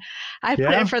painting. I put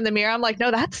it in front of the mirror. I'm like,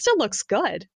 no, that still looks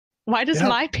good. Why does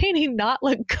my painting not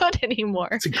look good anymore?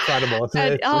 It's incredible.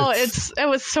 It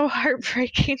was so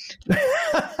heartbreaking.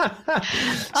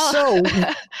 So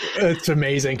it's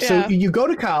amazing. Yeah. So you go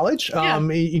to college,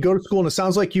 you go to school, and it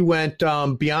sounds like you went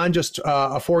beyond just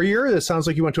a 4-year. It sounds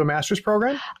like you went to a master's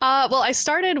program. Well, I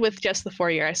started with just the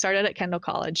 4-year. I started at Kendall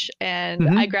College,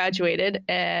 and I graduated,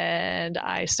 and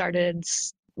I started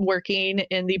working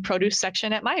in the produce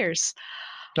section at Myers.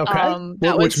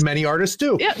 Okay. Which many artists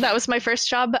do. Yeah, that was my first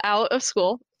job out of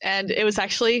school. And it was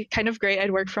actually kind of great. I'd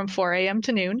work from 4 a.m.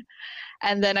 to noon,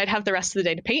 and then I'd have the rest of the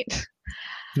day to paint.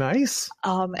 Nice.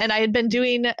 And I had been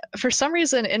doing, for some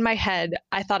reason in my head,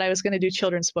 I thought I was going to do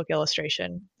children's book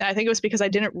illustration. And I think it was because I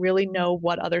didn't really know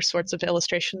what other sorts of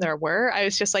illustration there were. I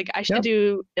was just like, I should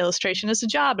do illustration as a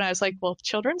job. And I was like, well,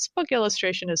 children's book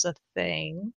illustration is a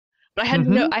thing. But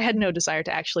I had no desire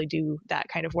to actually do that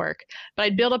kind of work. But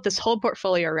I'd built up this whole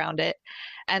portfolio around it.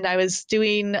 And I was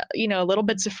doing, little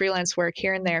bits of freelance work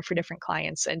here and there for different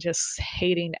clients and just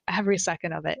hating every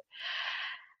second of it.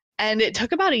 And it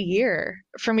took about a year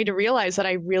for me to realize that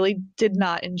I really did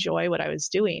not enjoy what I was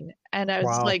doing. And I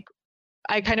was like,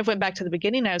 I kind of went back to the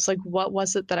beginning. I was like, what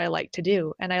was it that I like to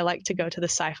do? And I like to go to the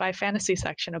sci-fi fantasy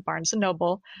section of Barnes &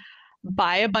 Noble,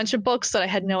 buy a bunch of books that I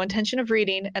had no intention of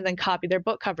reading, and then copy their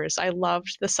book covers. I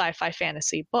loved the sci-fi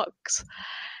fantasy books.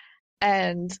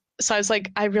 And so I was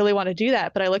like, I really want to do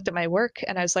that. But I looked at my work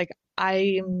and I was like,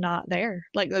 I am not there.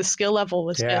 Like, the skill level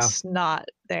was just not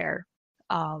there.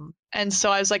 And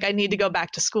so I was like, I need to go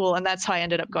back to school. And that's how I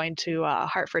ended up going to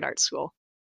Hartford Art School.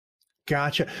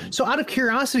 Gotcha. So out of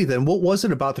curiosity then, what was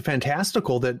it about the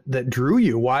fantastical that drew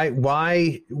you?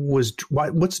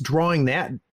 What's drawing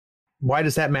that? Why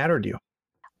does that matter to you?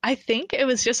 I think it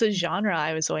was just a genre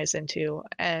I was always into.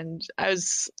 And I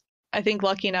think,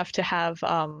 lucky enough to have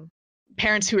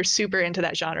parents who were super into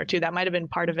that genre too. That might have been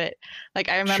part of it. Like,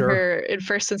 I remember in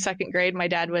first and second grade, my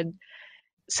dad would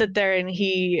sit there and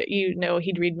he'd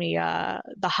read me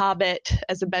The Hobbit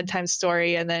as a bedtime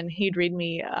story, and then he'd read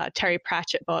me Terry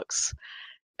Pratchett books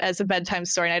as a bedtime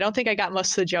story. And I don't think I got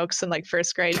most of the jokes in like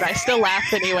first grade, but I still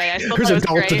laughed anyway. I still thought it was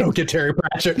great. That don't get Terry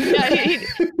Pratchett. Yeah,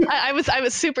 I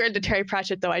was super into Terry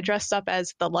Pratchett though. I dressed up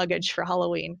as the luggage for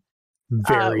Halloween.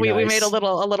 Very nice. We made a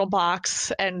little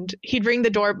box, and he'd ring the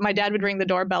door. My dad would ring the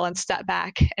doorbell and step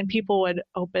back, and people would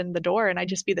open the door, and I'd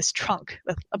just be this trunk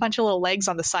with a bunch of little legs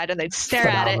on the side, and they'd stare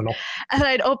Phenomenal. at it. And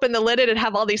I'd open the lid, and it'd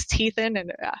have all these teeth in,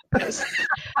 and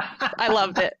I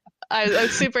loved it. I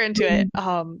was super into it.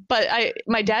 But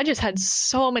my dad just had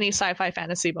so many sci-fi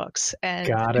fantasy books,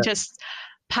 and just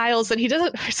piles, and he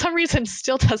doesn't, for some reason,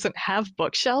 still doesn't have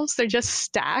bookshelves. They're just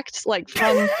stacked like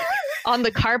from on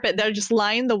the carpet. They're just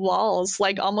lining the walls,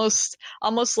 like almost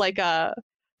like a,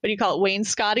 what do you call it,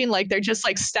 wainscoting. Like they're just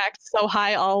like stacked so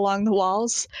high all along the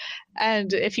walls.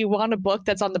 And if you want a book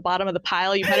that's on the bottom of the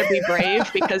pile, you better be brave,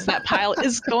 because that pile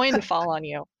is going to fall on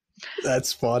you.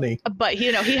 That's funny. But he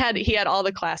had all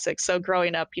the classics. So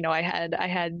growing up, I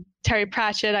had Terry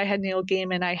Pratchett, I had Neil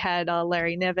Gaiman, I had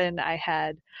Larry Niven, I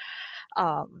had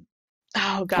oh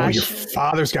gosh. Oh, your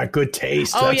father's got good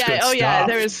taste. Oh, That's yeah. good Oh, stuff. yeah.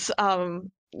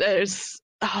 There's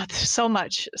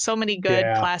so many good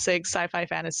classic sci-fi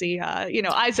fantasy.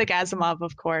 Isaac Asimov,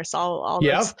 of course. All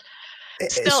those.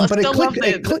 Still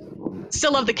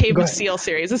love the Cave of Steel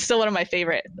series. It's still one of my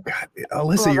favorite. God,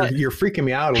 Alyssa, you're freaking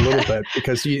me out a little bit,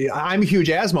 because I'm a huge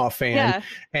Asimov fan,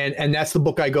 and that's the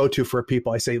book I go to for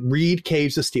people. I say, read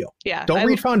Caves of Steel. Yeah, don't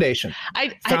read Foundation.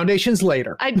 Foundation's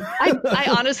later. I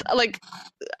honestly, like,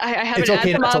 I have it's an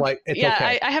okay Asimov. Not to like. It's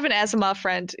okay. I have an Asimov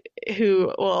friend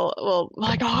who will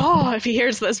like, if he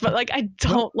hears this, but like, I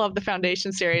don't love the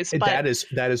Foundation series. But that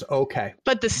is okay.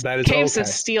 But the Caves of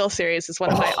Steel series is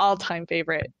one of my all-time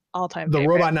favorite. The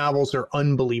robot novels are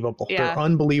unbelievable. Yeah. They're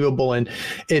unbelievable, and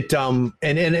it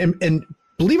and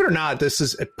believe it or not,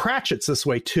 Pratchett's this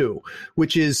way too,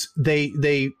 which is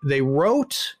they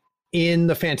wrote in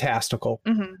the fantastical,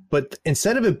 but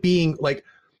instead of it being like,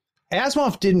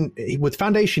 Asimov didn't, with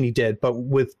Foundation he did, but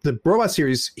with the robot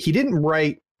series he didn't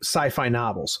write sci-fi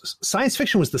novels. Science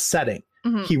fiction was the setting.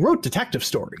 He wrote detective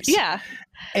stories. Yeah,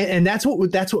 and that's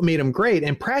what made him great.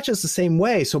 And Pratchett's the same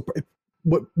way. So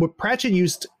what Pratchett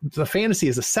used the fantasy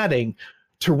as a setting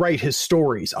to write his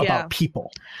stories about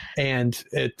people, and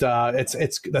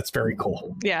that's very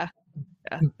cool. Yeah,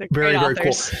 very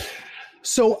cool.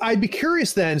 So I'd be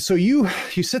curious then. So you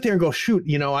sit there and go, shoot,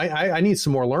 I need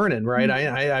some more learning, right?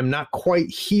 I'm not quite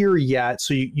here yet.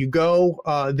 So you go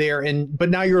there,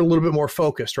 but now you're a little bit more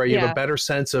focused, right? You have a better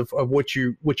sense of what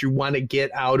you want to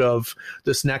get out of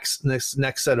this next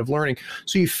set of learning.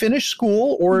 So you finish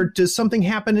school, or does something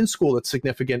happen in school that's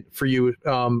significant for you,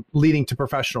 leading to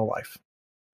professional life?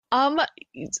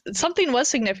 Something was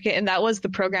significant, and that was the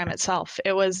program itself.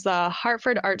 It was the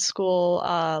Hartford Art School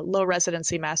low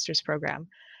residency master's program.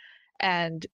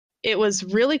 And it was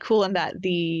really cool in that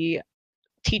the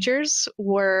teachers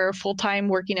were full-time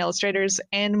working illustrators,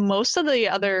 and most of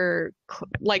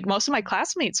my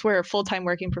classmates were full-time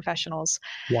working professionals.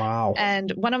 Wow.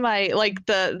 And one of my,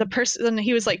 the person,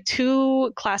 he was like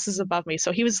 2 classes above me.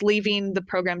 So he was leaving the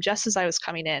program just as I was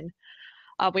coming in.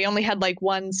 We only had like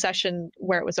one session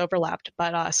where it was overlapped,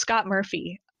 but Scott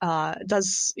Murphy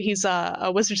he's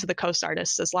a Wizards of the Coast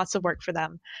artist, does lots of work for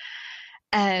them.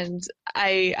 And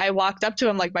I walked up to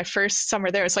him like my first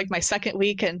summer there. It's like my second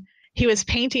week, and he was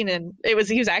painting, and he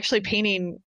was actually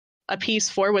painting a piece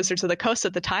for Wizards of the Coast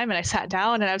at the time. And I sat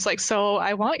down and I was like, so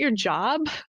I want your job.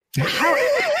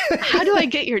 How do I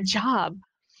get your job?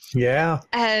 Yeah.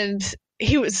 And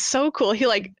he was so cool. He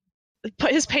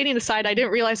put his painting aside. I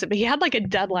didn't realize it, but he had like a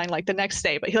deadline like the next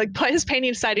day, but he put his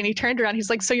painting aside and he turned around. He's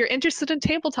like, so you're interested in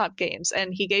tabletop games?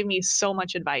 And he gave me so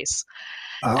much advice.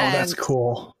 Oh, that's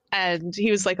cool. And he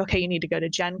was like, okay, you need to go to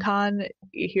Gen Con.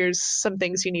 Here's some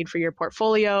things you need for your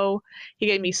portfolio. He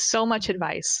gave me so much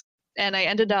advice. And I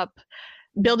ended up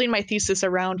building my thesis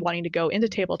around wanting to go into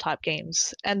tabletop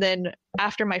games. And then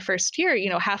after my first year,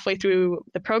 halfway through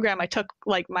the program, I took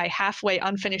like my halfway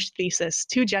unfinished thesis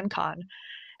to Gen Con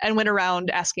and went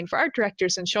around asking for art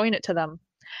directors and showing it to them.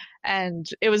 And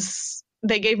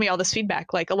they gave me all this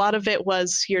feedback. Like, a lot of it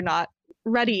was, you're not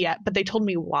ready yet, but they told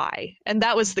me why. And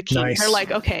that was the key. Nice. They're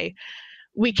like, okay,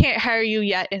 we can't hire you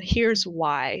yet, and here's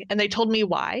why. And they told me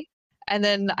why. And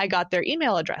then I got their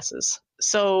email addresses.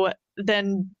 So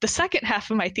then the second half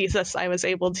of my thesis, I was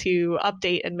able to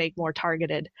update and make more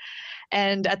targeted.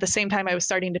 And at the same time, I was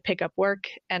starting to pick up work,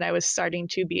 and I was starting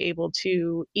to be able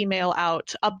to email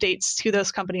out updates to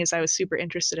those companies I was super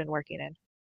interested in working in.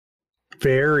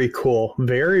 Very cool.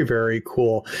 Very, very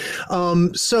cool.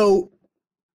 So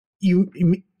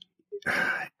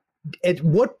at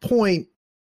what point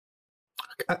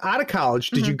out of college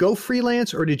did you go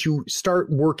freelance, or did you start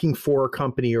working for a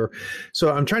company? Or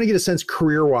so I'm trying to get a sense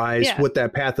career wise what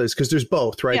that path is, because there's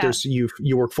both, right? There's you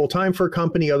work full time for a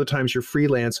company, other times you're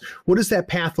freelance. What does that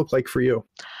path look like for you?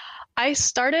 I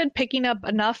started picking up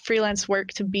enough freelance work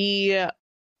to be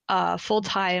full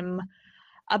time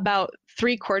about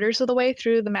 3/4 of the way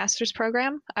through the master's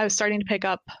program. I was starting to pick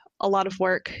up a lot of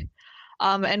work,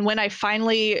 and when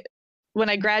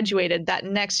I graduated, that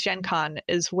next Gen Con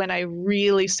is when I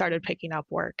really started picking up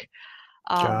work.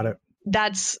 Got it.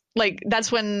 That's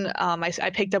when I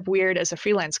picked up Wyrd as a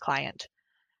freelance client.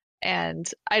 And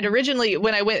I'd originally,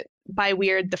 when I went by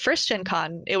Wyrd the first Gen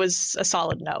Con, it was a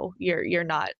solid no. You're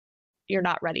not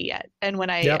ready yet. And when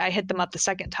I hit them up the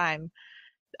second time,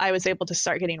 I was able to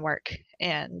start getting work,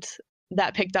 and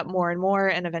that picked up more and more,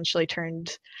 and eventually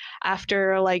turned,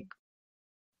 after like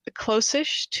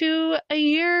close-ish to a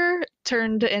year,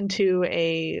 turned into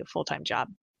a full-time job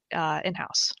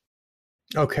in-house.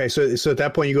 Okay, so at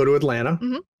that point you go to Atlanta.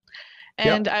 Mm-hmm.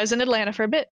 And I was in Atlanta for a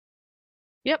bit.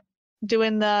 Yep,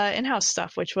 doing the in-house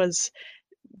stuff, which was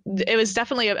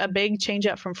definitely a big change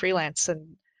up from freelance.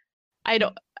 And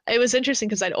it was interesting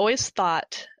because I'd always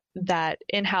thought that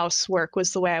in-house work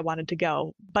was the way I wanted to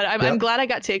go, but I'm glad I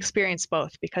got to experience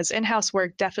both, because in-house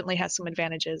work definitely has some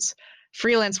advantages.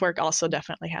 Freelance work also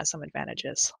definitely has some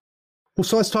advantages. Well,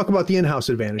 so let's talk about the in-house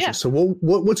advantages. Yeah. So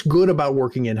what's good about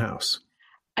working in-house?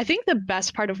 I think the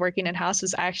best part of working in-house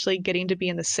is actually getting to be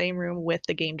in the same room with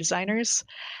the game designers.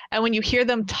 And when you hear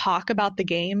them talk about the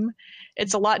game,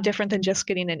 it's a lot different than just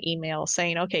getting an email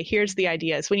saying, okay, here's the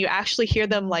ideas. When you actually hear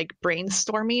them like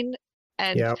brainstorming,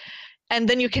 and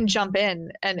then you can jump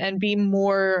in and be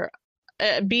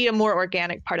a more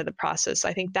organic part of the process.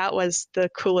 I think that was the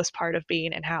coolest part of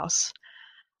being in-house.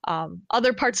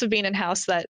 Other parts of being in-house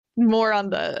that more on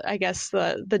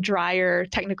the drier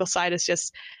technical side is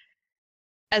just,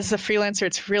 as a freelancer,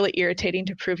 it's really irritating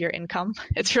to prove your income.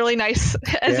 It's really nice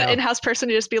as an in-house person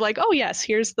to just be like, oh yes,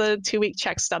 here's the 2-week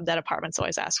check stub that apartments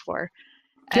always ask for.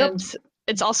 Yep. And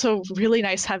it's also really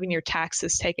nice having your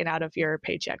taxes taken out of your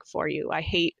paycheck for you.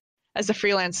 As a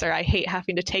freelancer, I hate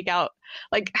having to take out,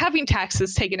 like, having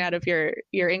taxes taken out of your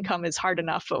income is hard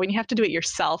enough, but when you have to do it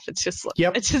yourself, it's just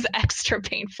extra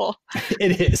painful.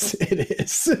 It is.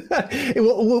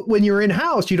 When you're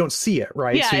in-house, you don't see it,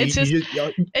 right? Yeah, so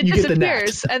it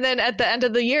disappears. And then at the end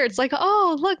of the year, it's like,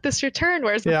 oh, look, this returned.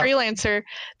 Whereas the freelancer,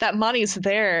 that money's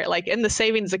there, like in the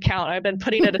savings account. I've been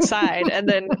putting it aside, and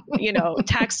then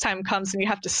tax time comes and you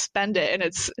have to spend it, and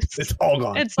it's all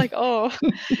gone. It's like, oh.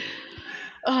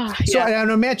 So I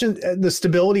imagine the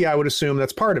stability, I would assume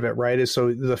that's part of it, right? Is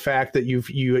so the fact that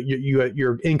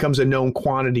your income's a known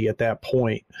quantity at that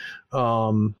point.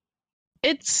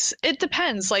 It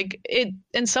depends. Like,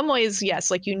 in some ways, yes,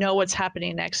 like what's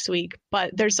happening next week, but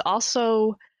there's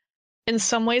also in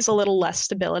some ways a little less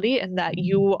stability in that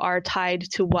you are tied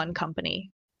to one company,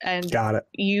 and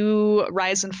you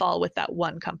rise and fall with that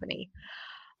one company.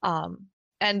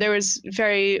 And there was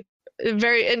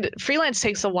and freelance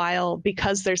takes a while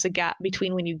because there's a gap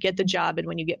between when you get the job and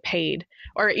when you get paid,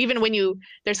 or even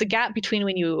there's a gap between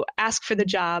when you ask for the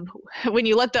job, when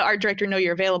you let the art director know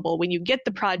you're available, when you get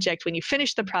the project, when you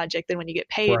finish the project, and when you get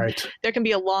paid. Right. There can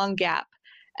be a long gap,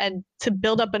 and to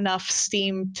build up enough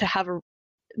steam to have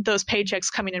those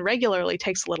paychecks coming in regularly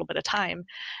takes a little bit of time.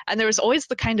 And there was always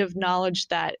the kind of knowledge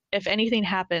that if anything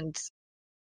happened,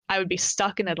 I would be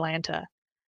stuck in Atlanta.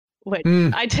 Which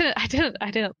I didn't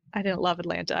love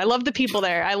Atlanta. I love the people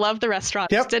there. I love the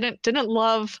restaurants. Yep. Didn't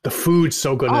love the food's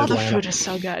so good in Atlanta. The food is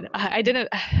so good. I didn't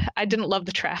love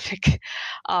the traffic.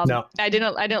 No. I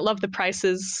didn't love the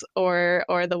prices or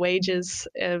the wages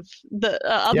of the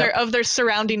of their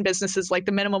surrounding businesses. Like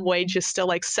the minimum wage is still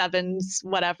like $7s,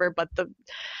 whatever, but the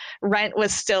rent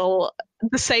was still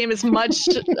the same as much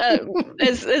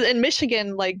as in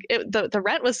Michigan. Like the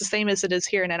rent was the same as it is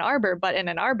here in Ann Arbor, but in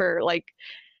Ann Arbor, like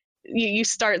you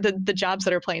start the jobs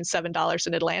that are paying $7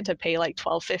 in Atlanta pay like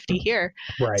 $12.50 here.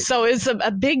 Right. So it's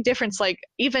a big difference. Like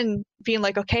even being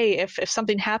like, okay, if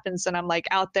something happens and I'm like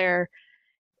out there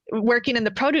working in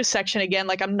the produce section again,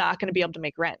 like I'm not going to be able to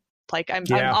make rent. Like I'm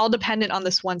all dependent on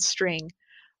this one string.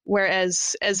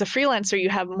 Whereas as a freelancer, you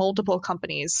have multiple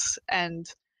companies and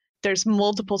there's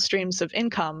multiple streams of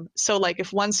income. So like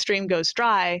if one stream goes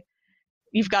dry,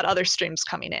 you've got other streams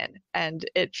coming in, and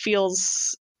it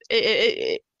feels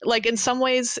like in some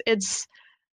ways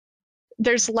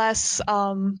there's less,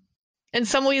 in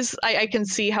some ways I can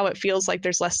see how it feels like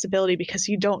there's less stability because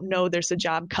you don't know there's a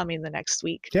job coming the next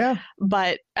week. Yeah.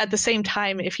 But at the same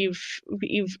time, if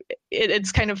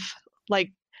it's kind of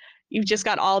like you've just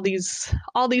got all these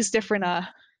different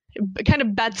kind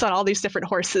of bets on all these different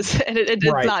horses, and it's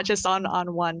Right. not just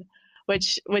on one,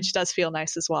 which does feel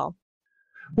nice as well.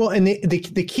 Well, and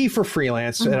the key for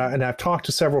freelance, and I've talked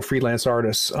to several freelance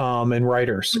artists and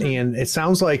writers, and it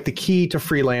sounds like the key to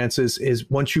freelance is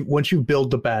once you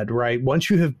build the bed, right? Once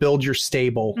you have built your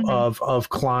stable of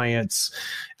clients,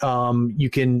 you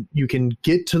can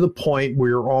get to the point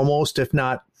where you're almost, if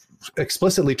not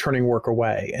explicitly, turning work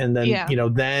away, and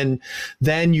then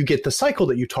then you get the cycle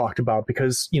that you talked about,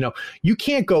 because you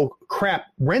can't go, crap,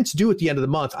 rent's due at the end of the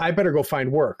month, I better go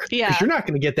find work, because you're not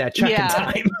going to get that check in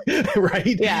time.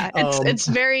 Right. It's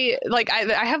very, like,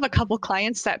 I have a couple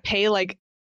clients that pay like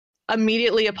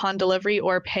immediately upon delivery,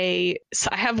 or pay. So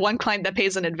I have one client that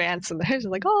pays in advance, and they're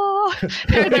like, oh,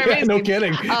 they're amazing. No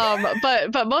kidding.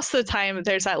 But most of the time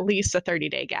there's at least a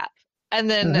 30-day gap, and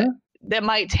then that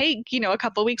might take, a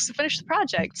couple of weeks to finish the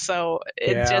project. So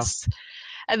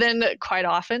and then quite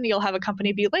often you'll have a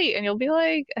company be late, and you'll be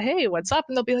like, hey, what's up?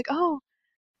 And they'll be like, oh,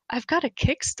 I've got a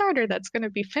Kickstarter that's going to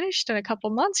be finished in a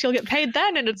couple months. You'll get paid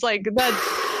then. And it's like, that's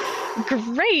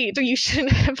great. You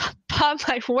shouldn't have bought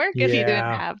my work if you didn't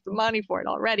have the money for it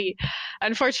already.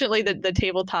 Unfortunately, the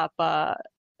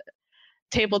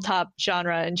tabletop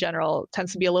genre in general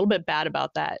tends to be a little bit bad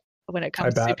about that. When it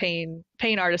comes to paying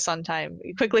artists on time,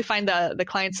 you quickly find the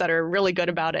clients that are really good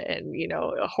about it, and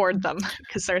hoard them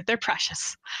because they're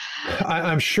precious.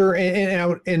 I'm sure,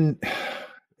 and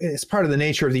it's part of the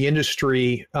nature of the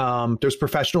industry. There's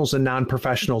professionals and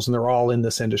non-professionals, and they're all in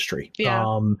this industry.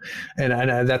 And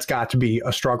that's got to be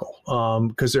a struggle,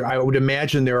 because I would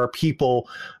imagine there are people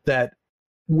that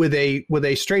with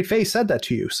a straight face said that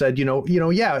to you, said,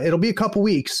 it'll be a couple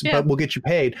weeks, but we'll get you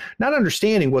paid. Not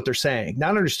understanding what they're saying,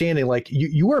 not understanding, like,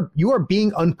 you are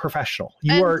being unprofessional.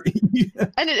 And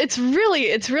it's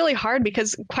really hard,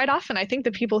 because quite often I think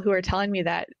the people who are telling me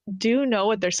that do know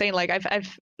what they're saying. Like I've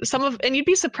and you'd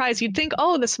be surprised. You'd think,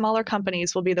 oh, the smaller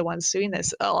companies will be the ones doing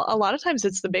this. A lot of times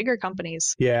it's the bigger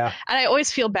companies. Yeah. And I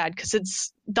always feel bad, because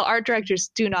it's the art directors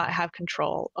do not have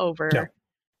control over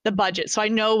the budget. So I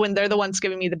know when they're the ones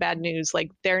giving me the bad news,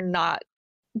 like they're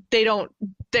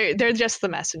just the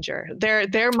messenger.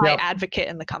 They're my advocate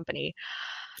in the company.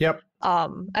 Yep.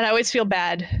 And I always feel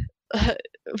bad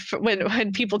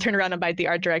when people turn around and bite the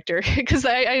art director, because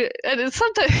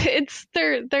sometimes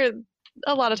they're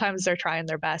a lot of times they're trying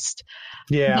their best.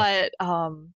 Yeah.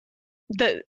 But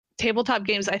the tabletop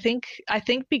games, I think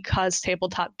because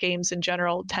tabletop games in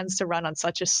general tends to run on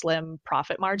such a slim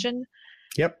profit margin.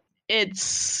 Yep.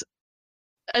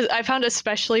 I found,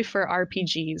 especially for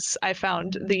RPGs, I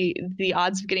found the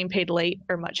odds of getting paid late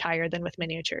are much higher than with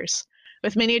miniatures.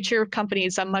 With miniature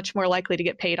companies, I'm much more likely to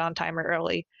get paid on time or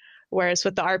early. Whereas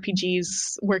with the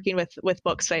RPGs, working with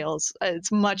book sales, it's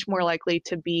much more likely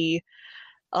to be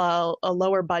a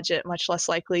lower budget, much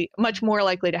more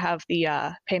likely to have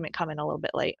the payment come in a little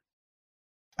bit late.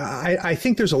 I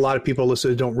think there's a lot of people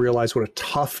listening that don't realize what a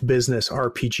tough business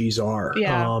RPGs are.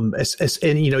 Yeah.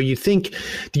 And you think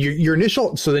your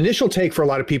initial take for a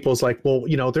lot of people is like, well,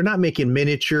 they're not making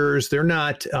miniatures. They're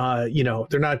not,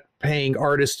 they're not paying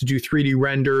artists to do 3D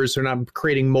renders. They're not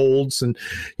creating molds and,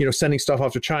 sending stuff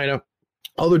off to China.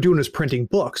 All they're doing is printing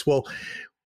books. Well,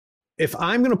 if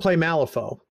I'm going to play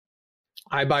Malifaux,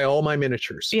 I buy all my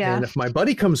miniatures. Yeah. And if my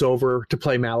buddy comes over to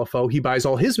play Malifaux, he buys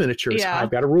all his miniatures. Yeah. I've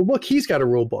got a rule book. He's got a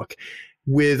rule book.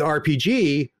 With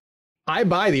RPG, I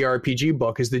buy the RPG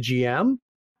book as the GM.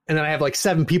 And then I have like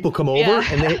 7 people come over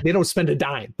and they don't spend a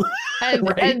dime. And,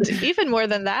 right? And even more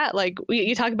than that, like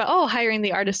you talk about, hiring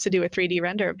the artist to do a 3D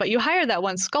render, but you hire that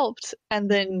one sculpt and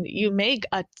then you make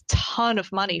a ton of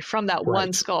money from that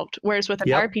one sculpt. Whereas with an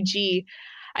RPG,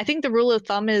 I think the rule of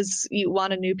thumb is you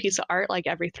want a new piece of art like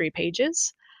every 3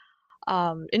 pages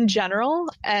in general.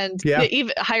 And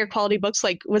even higher quality books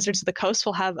like Wizards of the Coast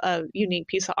will have a unique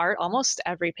piece of art almost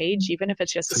every page, even if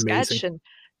it's just a sketch. And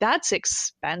that's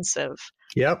expensive.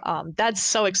 Yep. That's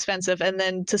so expensive. And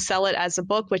then to sell it as a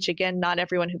book, which again, not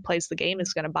everyone who plays the game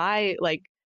is going to buy, like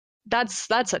that's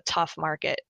a tough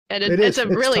market. And it's a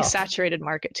really tough, saturated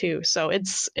market too. So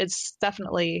it's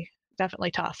definitely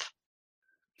tough.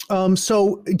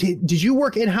 So did you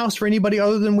work in-house for anybody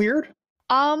other than Wyrd?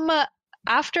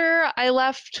 After I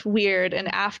left Wyrd and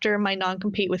after my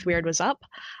non-compete with Wyrd was up,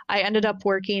 I ended up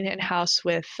working in-house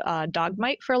with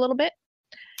Dogmite for a little bit.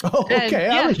 Oh, okay.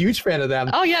 I'm a huge fan of them.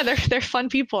 Oh yeah, they're fun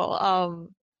people.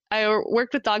 I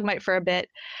worked with Dogmite for a bit,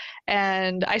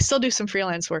 and I still do some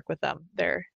freelance work with them.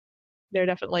 They're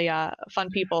definitely fun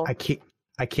people.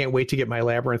 I can't wait to get my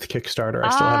Labyrinth Kickstarter.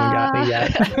 I still haven't gotten it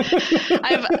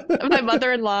yet. My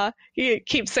mother-in-law, he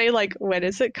keeps saying like, when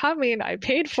is it coming? I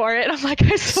paid for it. I'm like,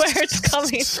 I swear it's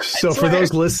coming. So for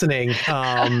those listening,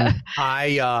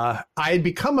 I had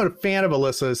become a fan of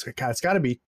Alyssa's. God, it's got to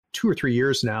be 2 or 3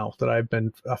 years now that I've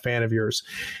been a fan of yours.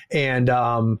 And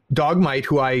Dogmite,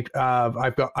 who I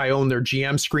own their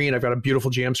GM screen. I've got a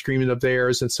beautiful GM screen of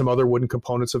theirs and some other wooden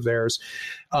components of theirs.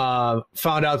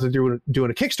 Found out that they were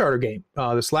doing a Kickstarter game,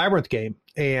 this Labyrinth game.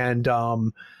 And I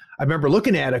remember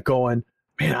looking at it going,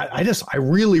 man, I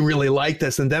really, really like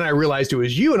this. And then I realized it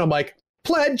was you, and I'm like,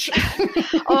 pledge.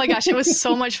 Oh my gosh, it was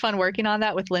so much fun working on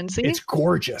that with Lindsay. It's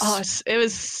gorgeous. Oh, it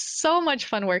was so much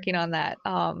fun working on that.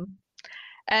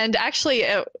 And actually,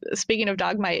 speaking of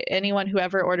Dogmite, anyone who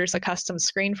ever orders a custom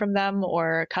screen from them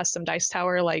or a custom dice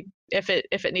tower, like if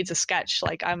it needs a sketch,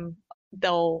 like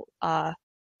they'll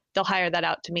hire that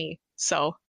out to me.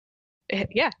 So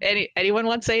yeah, anyone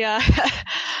wants a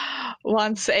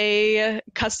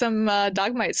custom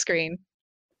Dogmite screen.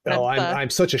 Oh, I'm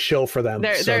such a shill for them.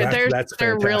 That's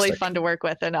they're really fun to work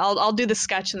with, and I'll do the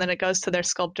sketch, and then it goes to their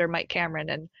sculptor Mike Cameron,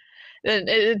 and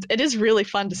it is really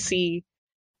fun to see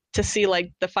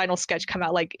like the final sketch come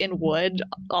out like in wood,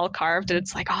 all carved, and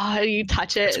it's like, oh, you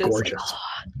touch it, it's gorgeous. Like, oh,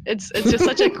 it's just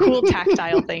such a cool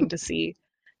tactile thing to see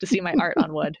my art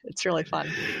on wood. It's really fun.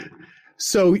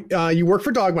 So you work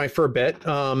for Dogmite for a bit,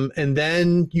 and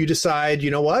then you decide,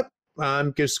 you know what,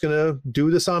 I'm just gonna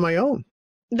do this on my own.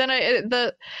 Then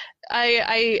I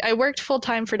worked full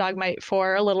time for Dogmite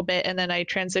for a little bit, and then I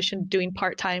transitioned doing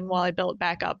part time while I built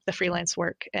back up the freelance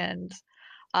work, and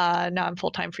now I'm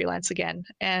full-time freelance again.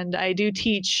 And I do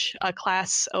teach a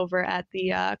class over at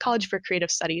the College for Creative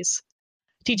Studies,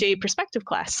 teach a perspective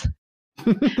class,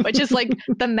 which is like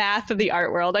the math of the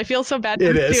art world. I feel so bad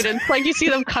for the students. Like you see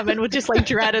them come in with just like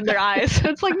dread in their eyes.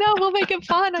 It's like, no, we'll make it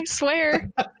fun. I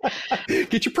swear.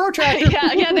 Get your protractor.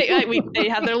 Yeah. They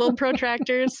have their little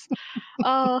protractors.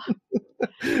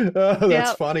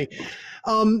 That's funny.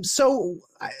 So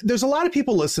there's a lot of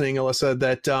people listening, Alyssa,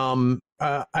 that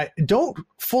I don't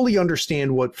fully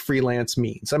understand what freelance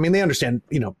means. I mean, they understand,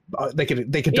 they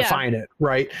could define it,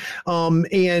 right?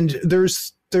 And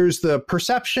there's the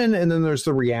perception, and then there's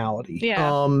the reality.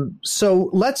 Yeah. So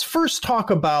let's first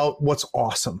talk about what's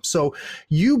awesome. So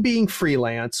you being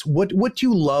freelance, what do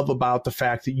you love about the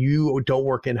fact that you don't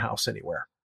work in-house anywhere?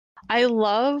 I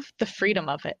love the freedom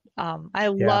of it. I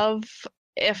love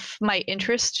if my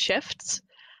interest shifts,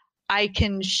 I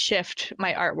can shift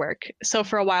my artwork. So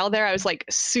for a while there, I was like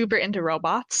super into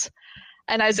robots,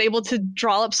 and I was able to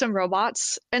draw up some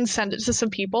robots and send it to some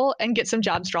people and get some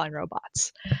jobs drawing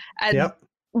robots. And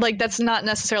like, that's not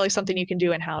necessarily something you can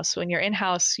do in-house. When you're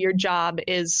in-house, your job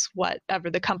is whatever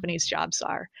the company's jobs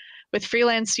are. With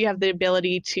freelance, you have the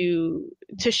ability to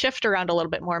shift around a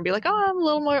little bit more and be like, oh, I'm a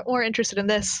little more interested in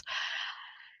this.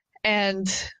 And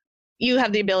you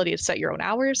have the ability to set your own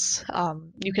hours.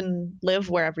 You can live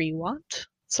wherever you want,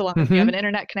 so long as you have an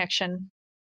internet connection.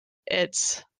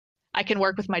 I can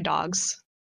work with my dogs.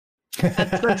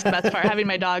 That's the best part. Having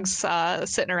my dogs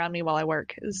sitting around me while I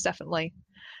work is definitely.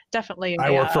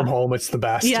 I work from home. It's the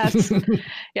best. Yes,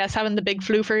 having the big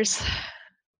floofers.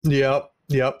 Yep.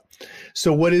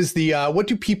 So what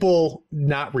do people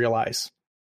not realize?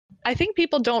 I think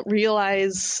people don't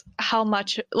realize how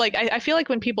much, like, I feel like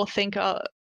when people think of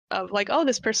like, oh,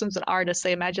 this person's an artist,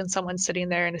 they imagine someone sitting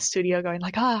there in a studio going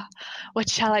like, what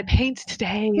shall I paint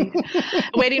today?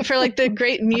 Waiting for like the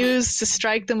great muse to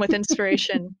strike them with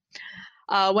inspiration.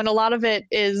 When a lot of it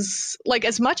is, like,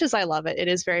 as much as I love it, it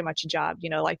is very much a job.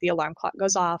 Like the alarm clock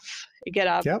goes off, I get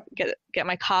up, get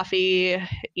my coffee,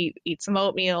 eat some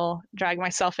oatmeal, drag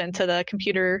myself into the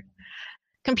computer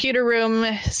room,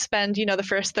 spend, the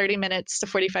first 30 minutes to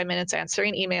 45 minutes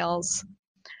answering emails.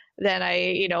 Then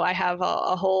I have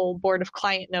a whole board of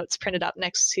client notes printed up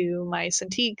next to my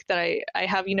Cintiq that I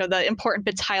have, the important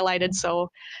bits highlighted. So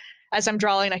as I'm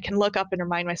drawing, I can look up and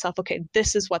remind myself, okay,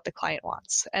 this is what the client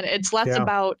wants. And it's less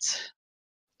about,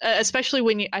 especially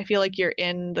when I feel like you're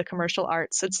in the commercial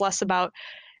arts, it's less about,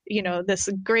 this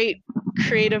great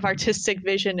creative artistic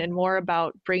vision and more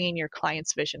about bringing your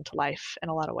client's vision to life in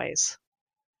a lot of ways.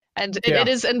 And it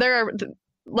is, and there are,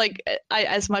 like,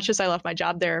 as much as I love my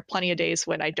job, there are plenty of days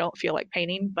when I don't feel like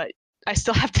painting, but I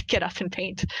still have to get up and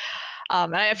paint.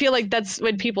 And I feel like that's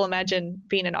when people imagine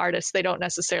being an artist, they don't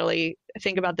necessarily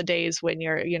think about the days when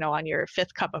you're, on your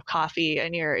 5th cup of coffee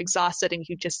and you're exhausted and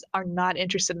you just are not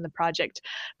interested in the project.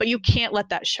 But you can't let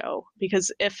that show, because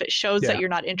if it shows that you're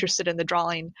not interested in the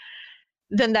drawing,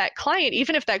 then that client,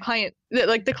 even if that client,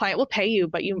 like the client will pay you,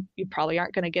 but you probably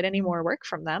aren't going to get any more work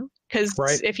from them, because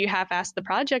if you half-ass the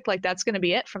project, like that's going to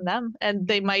be it from them. And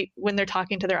they might, when they're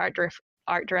talking to their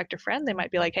art director friend, they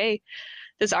might be like, hey,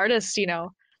 this artist,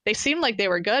 they seemed like they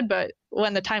were good, but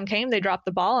when the time came, they dropped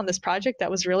the ball on this project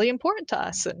that was really important to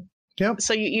us. And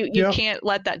so you can't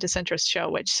let that disinterest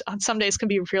show, which on some days can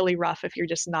be really rough if you're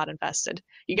just not invested.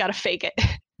 You got to fake it.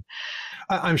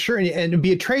 I'm sure, and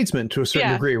be a tradesman to a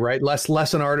certain degree, right?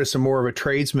 Less an artist and more of a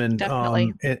tradesman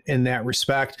in that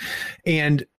respect.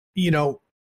 And,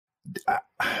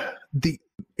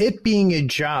 it being a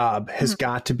job has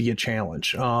got to be a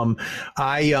challenge.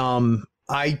 I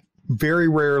very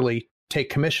rarely take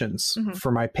commissions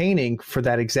for my painting for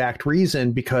that exact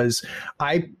reason, because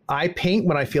I paint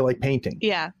when I feel like painting.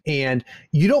 Yeah. And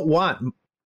you don't want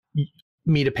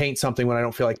me to paint something when I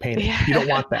don't feel like painting. Yeah. You don't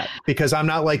want that, because I'm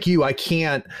not like you. I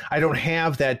don't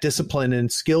have that discipline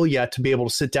and skill yet to be able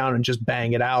to sit down and just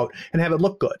bang it out and have it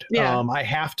look good. Yeah. I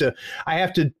have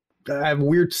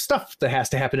weird stuff that has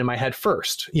to happen in my head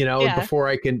first, before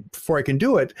I can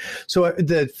do it. So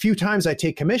the few times I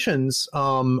take commissions,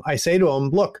 I say to them,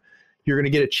 look, you're going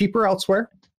to get it cheaper elsewhere,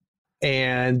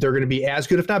 and they're going to be as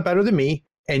good, if not better than me,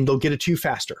 and they'll get it to you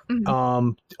faster.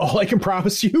 All I can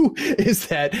promise you is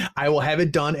that I will have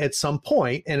it done at some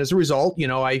point, and as a result,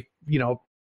 I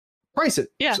price it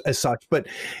as such. But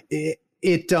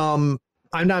I'm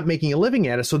not making a living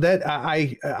at it, so that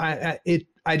I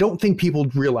don't think people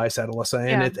realize that,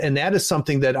 Alyssa, and that is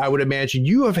something that I would imagine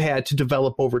you have had to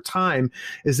develop over time,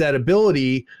 is that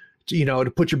ability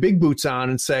to put your big boots on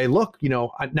and say, look,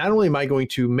 not only am I going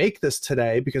to make this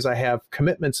today because I have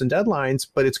commitments and deadlines,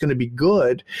 but it's going to be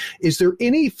good. Is there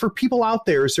for people out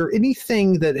there, is there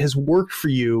anything that has worked for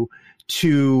you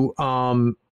to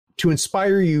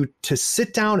inspire you to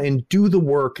sit down and do the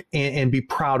work and be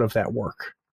proud of that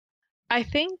work? I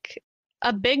think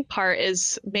a big part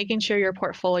is making sure your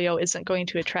portfolio isn't going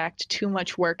to attract too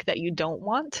much work that you don't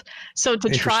want. So to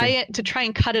try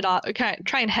and cut it off,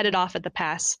 try and head it off at the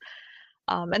pass.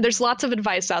 And there's lots of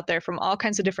advice out there from all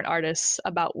kinds of different artists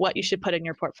about what you should put in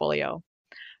your portfolio.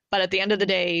 But at the end of the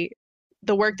day,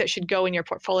 the work that should go in your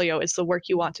portfolio is the work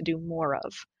you want to do more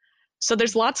of. So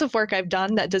there's lots of work I've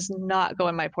done that does not go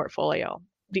in my portfolio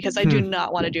because I do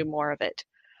not want to do more of it.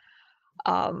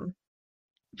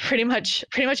 Pretty much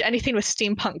anything with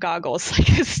steampunk goggles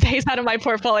stays out of my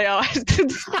portfolio.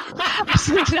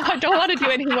 I don't want to do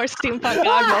any more steampunk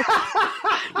goggles.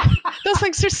 Those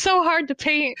things are so hard to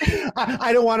paint.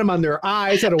 I don't want them on their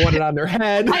eyes. I don't want it on their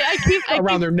head.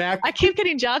 Around their neck. I keep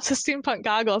getting jobs with steampunk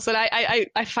goggles, and I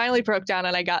finally broke down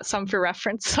and I got some for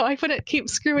reference, so I wouldn't keep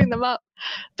screwing them up.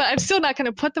 But I'm still not going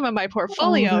to put them in my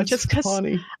portfolio just because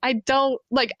I don't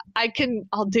like.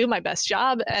 I'll do my best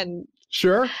job, and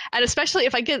sure. And especially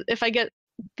if I get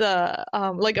the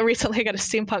recently I got a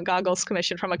steampunk goggles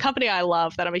commission from a company I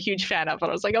love that I'm a huge fan of, and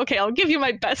I was like, okay, I'll give you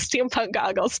my best steampunk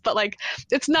goggles, but like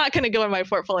it's not going to go in my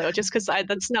portfolio just because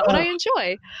that's not what I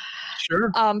enjoy.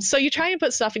 Sure. So you try and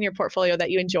put stuff in your portfolio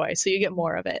that you enjoy, so you get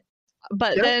more of it.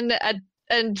 But then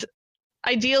and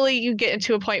ideally you get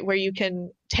into a point where you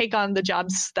can take on the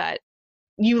jobs that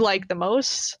you like the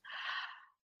most.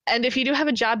 And if you do have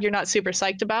a job you're not super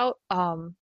psyched about,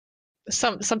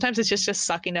 sometimes it's just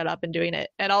sucking it up and doing it.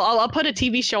 And I'll put a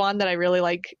TV show on that I really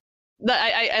like. That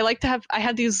I like to have. I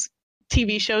have these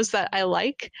TV shows that I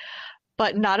like,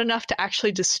 but not enough to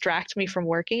actually distract me from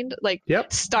working. Like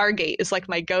Stargate is like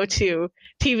my go-to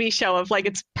TV show of like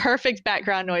it's perfect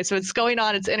background noise. So it's going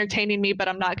on, it's entertaining me, but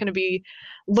I'm not going to be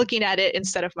looking at it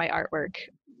instead of my artwork.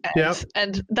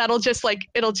 And that'll just like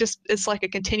it's like a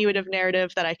continuative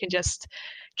narrative that I can just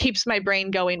keeps my brain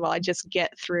going while I just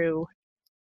get through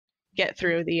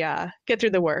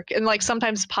the work. And like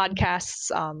sometimes podcasts,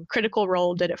 Critical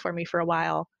Role did it for me for a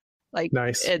while. Like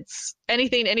nice. It's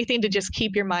anything to just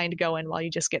keep your mind going while you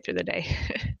just get through the day.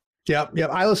 Yep.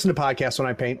 I listen to podcasts when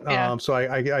I paint. So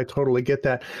I totally get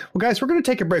that. Well, guys, we're going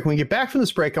to take a break. When we get back from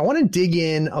this break, I want to dig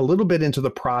in a little bit into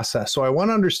the process. So I want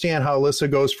to understand how Alyssa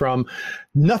goes from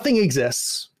nothing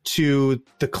exists to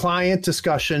the client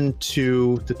discussion,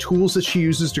 to the tools that she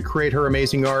uses to create her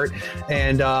amazing art,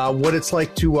 and what it's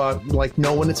like to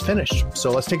know when it's finished.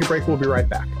 So let's take a break. We'll be right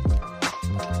back.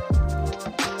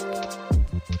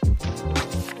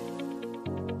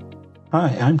 Hi,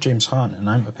 I'm James Hahn, and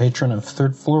I'm a patron of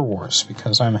Third Floor Wars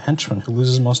because I'm a henchman who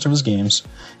loses most of his games,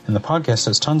 and the podcast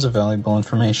has tons of valuable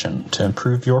information to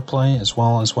improve your play as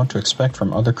well as what to expect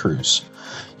from other crews.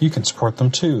 You can support them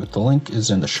too. The link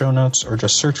is in the show notes, or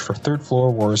just search for Third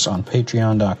Floor Wars on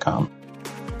patreon.com.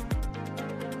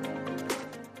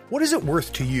 What is it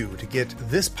worth to you to get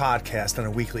this podcast on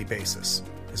a weekly basis?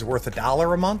 Is it worth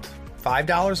 $1 a month?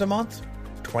 $5 a month?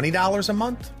 $20 a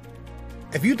month?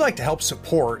 If you'd like to help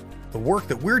support the work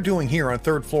that we're doing here on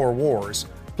Third Floor Wars,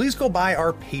 please go by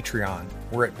our Patreon.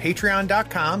 We're at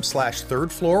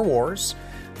patreon.com/Third Floor Wars.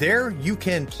 There you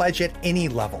can pledge at any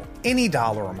level, any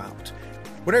dollar amount.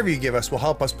 Whatever you give us will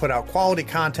help us put out quality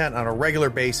content on a regular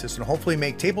basis and hopefully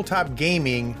make tabletop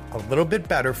gaming a little bit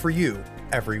better for you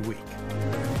every week.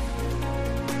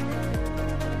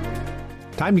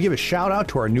 Time to give a shout out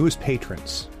to our newest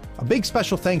patrons. A big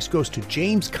special thanks goes to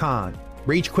James Kahn,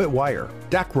 Rage Quit Wire,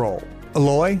 Deck Roll,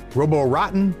 Eloy, Robo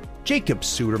Rotten, Jacob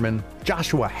Suderman,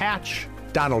 Joshua Hatch,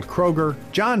 Donald Kroger,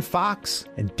 John Fox,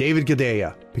 and David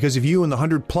Gadea. Because of you and the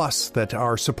 100 plus that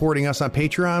are supporting us on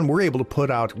Patreon, we're able to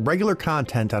put out regular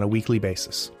content on a weekly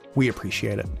basis. We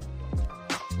appreciate it.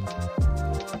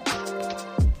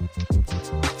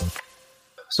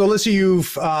 So Alyssa,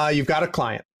 you've got a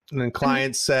client. And the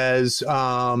client says, we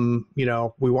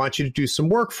want you to do some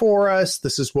work for us.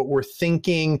 This is what we're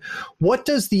thinking. What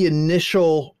does the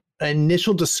initial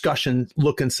discussion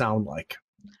look and sound like?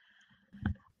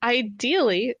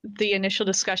 Ideally, the initial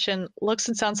discussion looks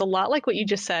and sounds a lot like what you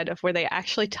just said, of where they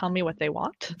actually tell me what they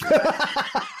want.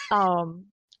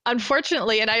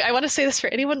 Unfortunately, and I want to say this for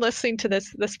anyone listening to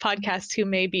this podcast who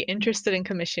may be interested in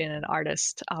commissioning an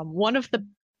artist, one of the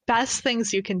best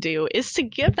things you can do is to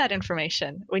give that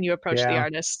information when you approach the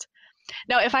artist.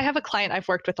 Now, if I have a client I've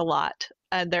worked with a lot,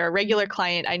 and they're a regular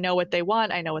client, I know what they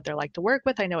want, I know what they're like to work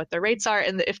with, I know what their rates are,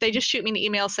 and if they just shoot me an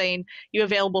email saying, "You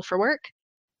available for work?"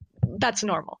 that's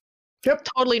normal. Yep.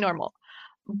 Totally normal.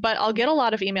 But I'll get a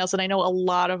lot of emails, and I know a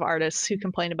lot of artists who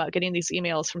complain about getting these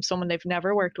emails from someone they've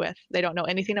never worked with. They don't know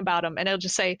anything about them, and it'll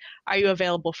just say, "Are you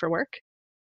available for work?"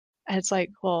 And it's like,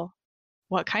 well,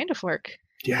 what kind of work?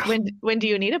 Yeah. When do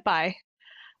you need it by?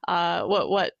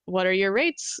 What are your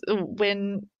rates?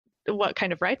 What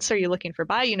kind of rights are you looking for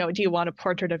by? Do you want a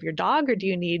portrait of your dog, or do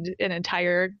you need an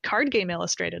entire card game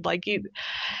illustrated?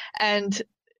 And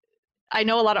I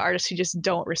know a lot of artists who just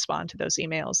don't respond to those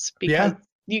emails because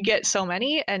you get so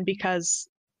many, and because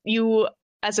you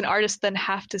as an artist then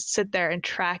have to sit there and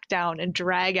track down and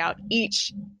drag out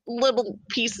each little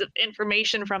piece of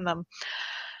information from them.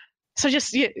 So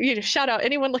just shout out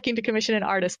anyone looking to commission an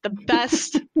artist. The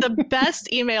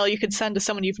best email you could send to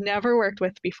someone you've never worked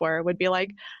with before would be like,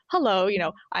 "Hello,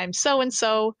 I'm so and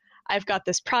so. I've got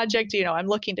this project. I'm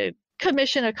looking to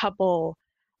commission a couple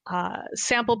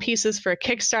sample pieces for a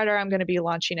Kickstarter I'm going to be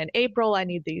launching in April. I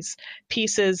need these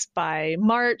pieces by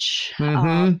March.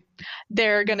 Mm-hmm.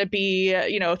 They're going to be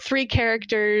 3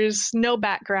 characters, no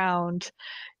background,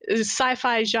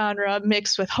 sci-fi genre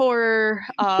mixed with horror.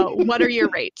 What are your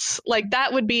rates?" Like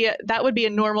that would be a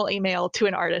normal email to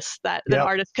an artist that an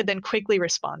artist could then quickly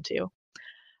respond to.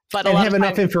 But and have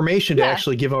enough information to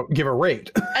actually give a rate.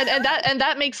 and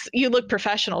that makes you look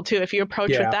professional too. If you approach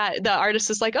with that, the artist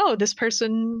is like, "Oh, this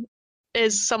person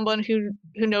is someone who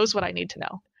knows what I need to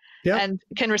know," and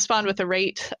can respond with a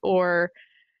rate, or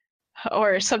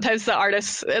sometimes the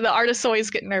artists always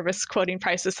get nervous quoting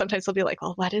prices. Sometimes they'll be like,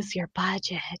 "Well, what is your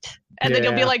budget?" And then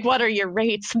you'll be like, "What are your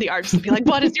rates?" And the artist will be like,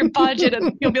 "What is your budget?"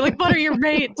 And you'll be like, "What are your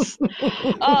rates?"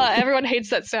 Everyone hates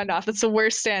that standoff. It's the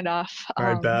worst standoff.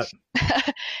 I bet.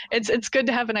 It's good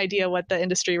to have an idea what the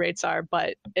industry rates are,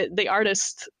 but the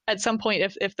artist at some point,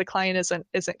 if the client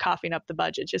isn't coughing up the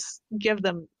budget, just give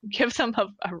them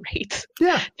a rate.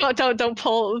 Yeah. Don't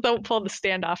pull the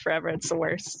standoff forever. It's the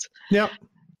worst. Yep.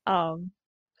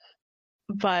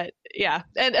 But yeah,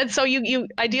 and so you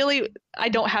ideally, I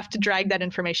don't have to drag that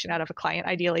information out of a client.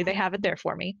 Ideally, they have it there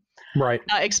for me. Right.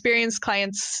 Experienced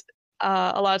clients,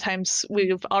 a lot of times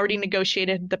we've already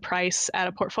negotiated the price at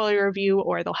a portfolio review,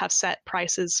 or they'll have set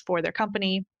prices for their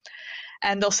company,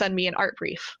 and they'll send me an art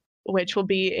brief, which will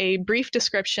be a brief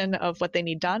description of what they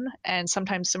need done and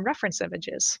sometimes some reference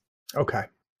images. Okay.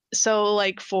 So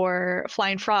like for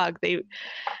Flying Frog,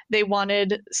 they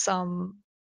wanted some.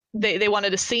 They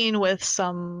wanted a scene with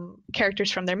some characters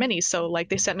from their minis. So like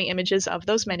they sent me images of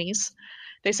those minis.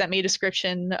 They sent me a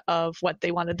description of what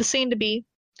they wanted the scene to be.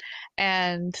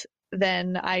 And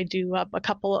then I do up a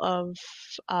couple of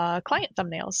client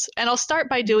thumbnails. And I'll start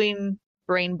by doing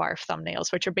brain barf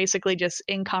thumbnails, which are basically just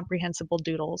incomprehensible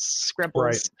doodles, scribbles.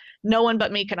 Right. No one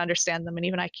but me can understand them. And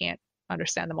even I can't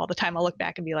understand them all the time. I'll look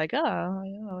back and be like,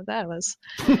 "Oh, that was,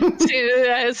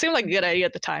 it seemed like a good idea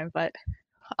at the time." But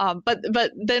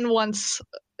then once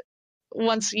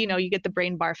you get the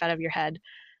brain barf out of your head,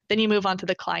 then you move on to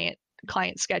the client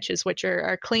sketches, which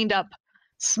are cleaned up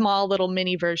small little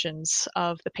mini versions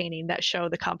of the painting that show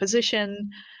the composition,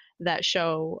 that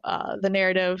show the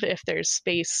narrative. If there's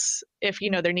space, if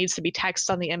there needs to be text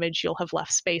on the image, you'll have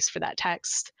left space for that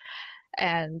text.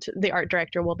 and the art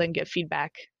director will then give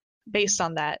feedback based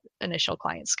on that initial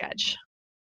client sketch.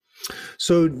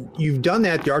 So you've done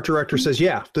that. The art director says,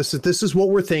 yeah, this is what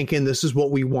we're thinking. This is what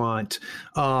we want.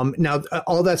 Now,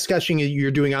 all that sketching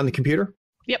you're doing on the computer?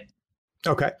 Yep.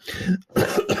 Okay.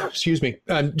 Excuse me.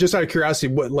 Just out of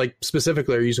curiosity, what, like,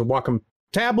 specifically, are you using Wacom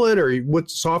tablet, or what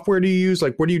software do you use?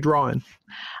 Like, what are you drawing?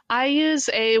 I use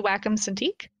a Wacom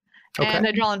Cintiq, Okay. and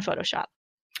I draw in Photoshop.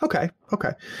 Okay.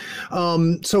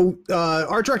 So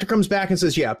art director comes back and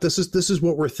says, yeah, this is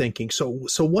what we're thinking. So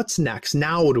what's next?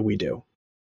 Now what do we do?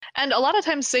 And a lot of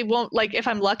times they won't, like, if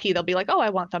I'm lucky, they'll be like, oh, I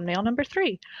want thumbnail number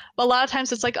 3. But a lot of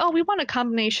times it's like, oh, we want a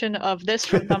combination of this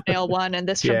from thumbnail 1 and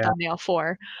this from thumbnail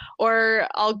 4. Or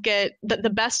I'll get the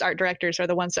best art directors are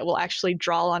the ones that will actually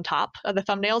draw on top of the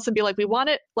thumbnails and be like, we want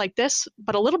it like this,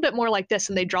 but a little bit more like this.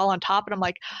 And they draw on top. And I'm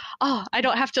like, oh, I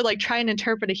don't have to like try and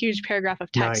interpret a huge paragraph of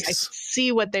text. Nice. I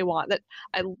see what they want. That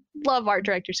I love art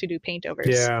directors who do paint overs.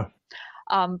 Yeah.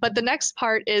 But the next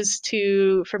part is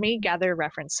to, for me, gather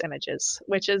reference images,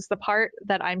 which is the part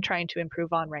that I'm trying to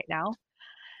improve on right now,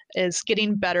 is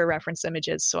getting better reference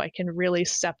images so I can really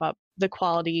step up the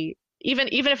quality, even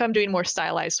if I'm doing more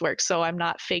stylized work. So I'm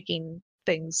not faking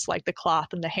things like the cloth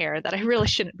and the hair that I really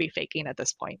shouldn't be faking at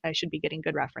this point. I should be getting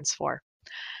good reference for.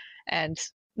 And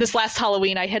this last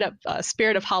Halloween, I hit up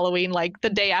Spirit of Halloween like the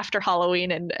day after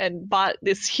Halloween and bought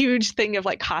this huge thing of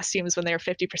like costumes when they were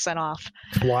 50% off.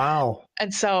 Wow.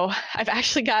 And so I've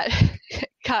actually got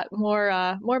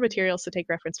more materials to take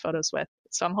reference photos with.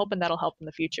 So I'm hoping that'll help in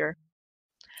the future.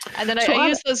 And then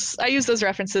I use those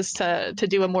references to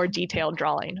do a more detailed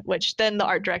drawing, which then the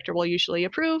art director will usually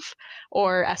approve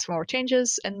or ask for more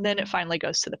changes. And then it finally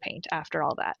goes to the paint after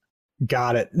all that.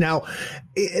 Got it. Now,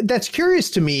 that's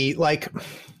curious to me. Like,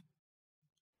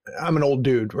 I'm an old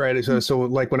dude, right? So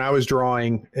like when I was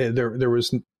drawing, there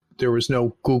was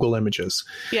no Google Images.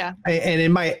 Yeah.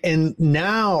 And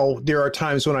now there are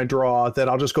times when I draw that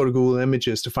I'll just go to Google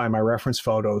Images to find my reference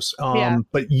photos.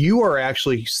 But you are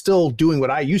actually still doing what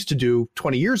I used to do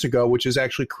 20 years ago, which is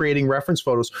actually creating reference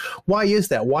photos. Why is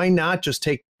that? Why not just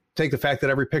take the fact that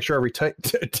every picture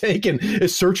taken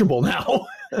is searchable now?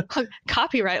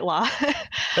 Copyright law.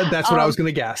 That's what I was going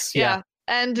to guess. Yeah.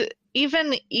 And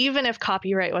even if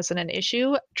copyright wasn't an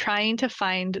issue, trying to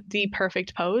find the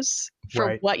perfect pose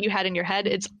for what you had in your head,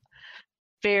 it's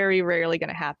very rarely going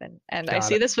to happen. And I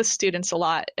see this with students a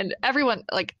lot. And everyone,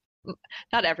 like,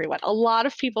 not everyone, a lot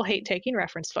of people hate taking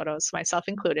reference photos, myself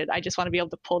included. I just want to be able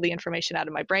to pull the information out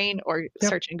of my brain or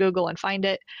search in Google and find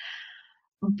it.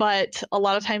 But a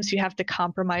lot of times you have to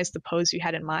compromise the pose you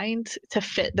had in mind to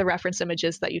fit the reference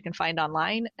images that you can find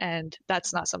online. And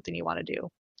that's not something you want to do.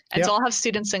 And so I'll have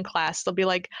students in class, I'll be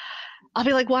like,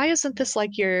 why isn't this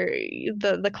like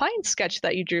the client sketch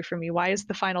that you drew for me? Why is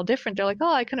the final different? They're like,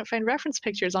 oh, I couldn't find reference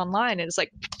pictures online. And it's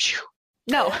like,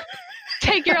 no,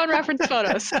 take your own reference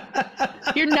photos.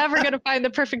 You're never going to find the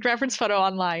perfect reference photo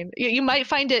online. You might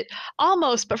find it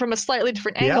almost, but from a slightly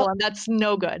different angle, and that's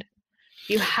no good.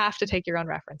 You have to take your own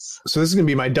reference. So this is going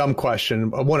to be my dumb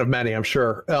question, one of many, I'm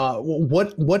sure.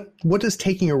 What does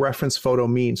taking a reference photo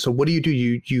mean? So what do?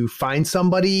 You find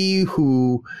somebody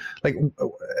who, like,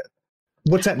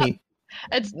 what's that mean?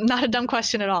 It's not a dumb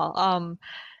question at all.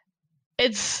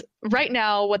 It's right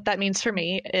now what that means for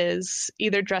me is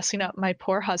either dressing up my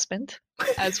poor husband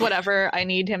as whatever I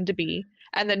need him to be,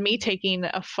 and then me taking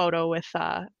a photo with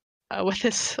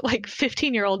this like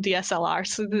 15-year-old DSLR,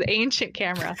 so the ancient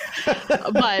camera.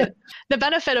 But the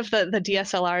benefit of the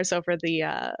DSLRs over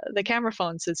the camera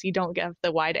phones is you don't get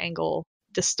the wide angle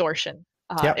distortion.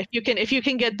 If you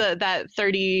can get that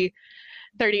 30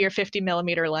 or 50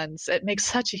 millimeter lens, it makes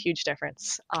such a huge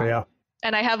difference.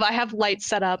 And I have lights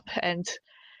set up, and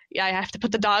I have to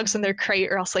put the dogs in their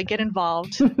crate or else they get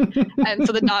involved. And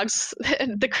so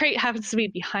the crate happens to be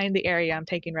behind the area I'm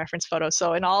taking reference photos.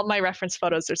 So in all my reference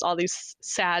photos, there's all these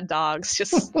sad dogs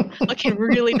just looking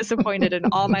really disappointed in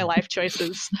all my life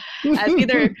choices. As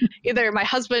either my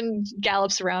husband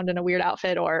gallops around in a weird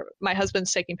outfit, or my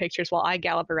husband's taking pictures while I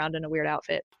gallop around in a weird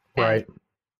outfit. Right. And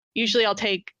usually I'll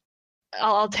take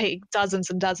dozens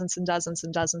and dozens and dozens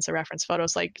and dozens of reference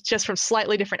photos, like just from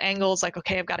slightly different angles. Like,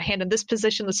 okay, I've got a hand in this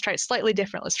position. Let's try it slightly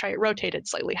different. Let's try it rotated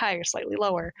slightly higher, slightly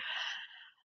lower.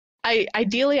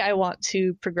 Ideally, I want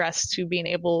to progress to being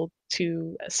able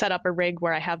to set up a rig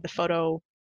where I have the photo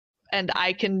and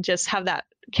I can just have that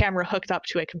camera hooked up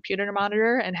to a computer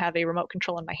monitor and have a remote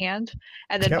control in my hand,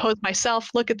 and then pose myself,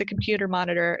 look at the computer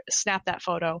monitor, snap that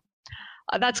photo.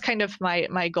 That's kind of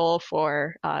my goal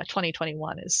for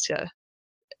 2021, is to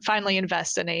finally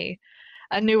invest in a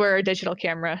a newer digital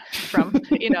camera from,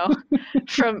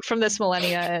 from this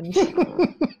millennia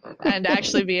and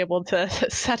actually be able to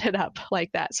set it up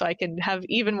like that so I can have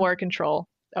even more control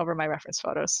over my reference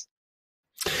photos.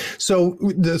 So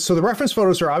the reference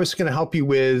photos are obviously going to help you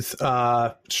with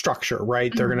structure,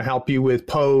 right? They're going to help you with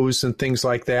pose and things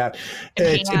like that.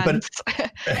 Hands. But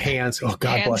hands. Oh,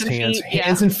 God bless hands. Feet,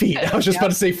 hands and feet. I was just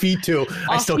about to say feet too.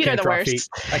 I still feet can't draw worst. feet.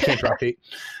 I can't draw feet.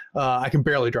 I can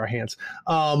barely draw hands.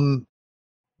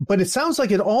 But it sounds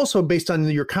like it also, based on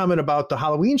your comment about the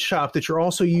Halloween shop, that you're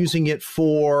also using it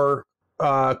for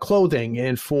clothing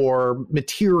and for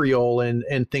material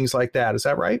and things like that. Is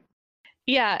that right?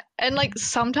 Yeah, and like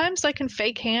sometimes I can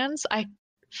fake hands.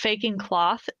 Faking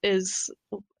cloth is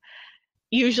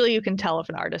usually you can tell if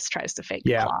an artist tries to fake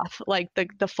cloth. Like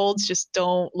the folds just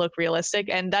don't look realistic,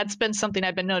 and that's been something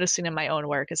I've been noticing in my own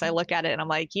work. As I look at it and I'm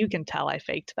like, you can tell I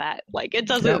faked that. Like it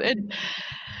doesn't. Yep.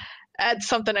 It's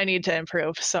something I need to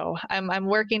improve. So I'm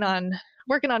working on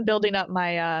building up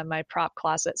my my prop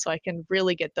closet so I can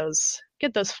really get those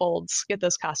folds, get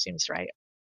those costumes right.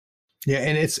 Yeah,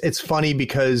 and it's funny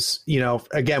because,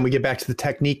 again, we get back to the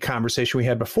technique conversation we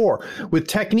had before. With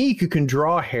technique, you can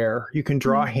draw hair, you can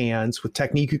draw hands. With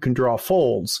technique, you can draw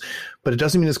folds, but it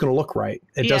doesn't mean it's going to look right.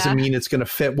 It doesn't mean it's going to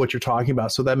fit what you're talking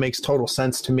about. So that makes total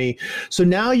sense to me. So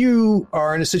now you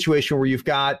are in a situation where you've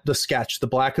got the sketch, the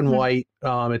black and white.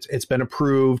 It's been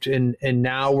approved, and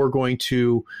now we're going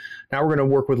to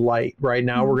work with light. Right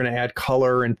now, we're going to add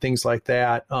color and things like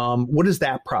that. What does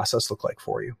that process look like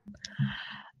for you?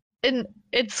 And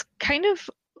it's kind of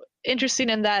interesting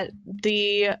in that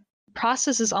the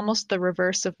process is almost the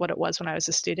reverse of what it was when I was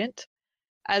a student.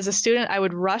 As a student, I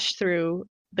would rush through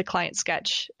the client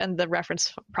sketch and the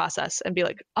reference process and be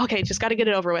like, okay, just got to get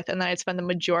it over with. And then I'd spend the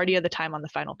majority of the time on the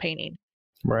final painting.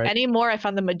 Right. Anymore, I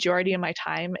found the majority of my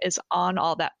time is on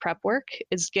all that prep work,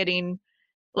 is getting,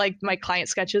 like, my client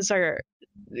sketches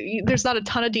there's not a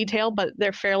ton of detail, but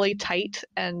they're fairly tight,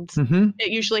 and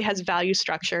it usually has value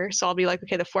structure. So I'll be like,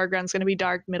 okay, the foreground's going to be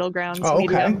dark, middle ground's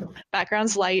medium,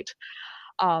 background's light.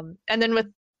 And then with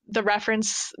the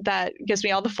reference that gives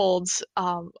me all the folds,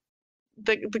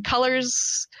 the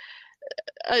colors,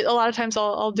 a lot of times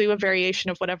I'll do a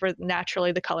variation of whatever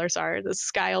naturally the colors are. The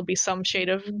sky will be some shade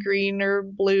of green or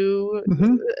blue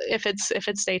if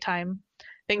it's daytime,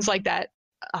 things like that.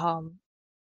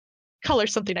 Color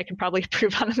something I can probably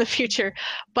improve on in the future,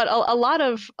 but a lot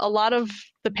of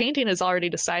the painting is already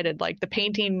decided. Like the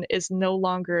painting is no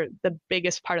longer the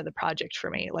biggest part of the project for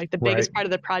me. Like the biggest part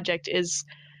of the project is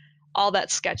all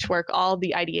that sketch work, all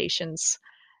the ideations,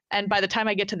 and by the time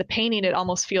I get to the painting, it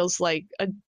almost feels like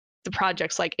the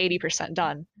project's like 80%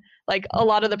 done. Like a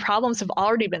lot of the problems have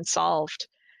already been solved,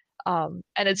 and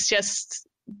it's just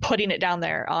putting it down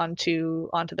there onto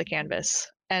the canvas.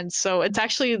 And so it's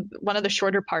actually one of the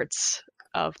shorter parts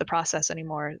of the process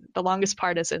anymore. The longest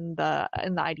part is in the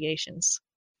ideations.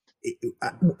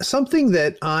 Something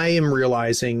that I am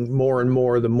realizing more and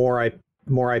more, the more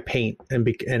I paint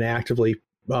and actively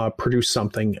produce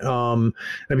something. I'd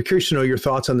be curious to know your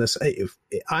thoughts on this.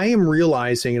 I am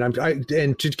realizing,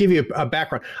 and to give you a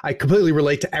background, I completely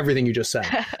relate to everything you just said,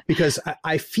 because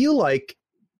I feel like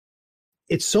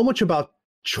it's so much about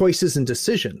choices and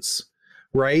decisions.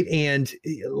 Right. And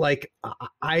like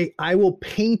I will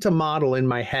paint a model in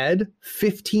my head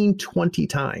 15, 20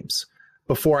 times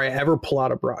before I ever pull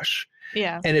out a brush.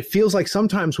 Yeah. And it feels like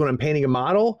sometimes when I'm painting a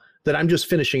model that I'm just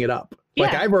finishing it up.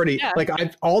 Like I've already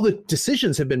all the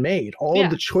decisions have been made. All of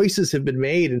the choices have been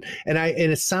made. And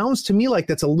it sounds to me like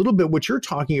that's a little bit what you're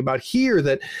talking about here,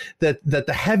 that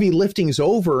the heavy lifting's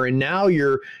over. And now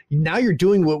you're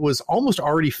doing what was almost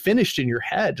already finished in your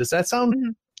head. Does that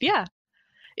sound? Yeah.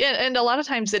 Yeah, and a lot of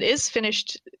times it is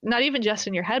finished, not even just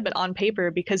in your head, but on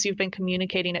paper, because you've been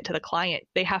communicating it to the client.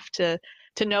 They have to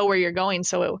know where you're going.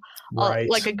 So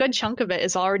like a good chunk of it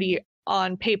is already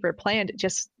on paper planned. It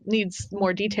just needs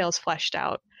more details fleshed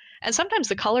out. And sometimes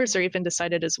the colors are even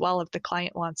decided as well. If the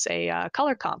client wants a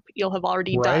color comp, you'll have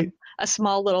already done a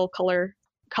small little color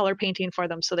painting for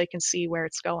them so they can see where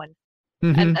it's going.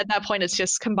 And at that point, it's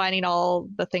just combining all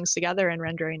the things together and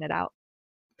rendering it out.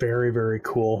 Very, very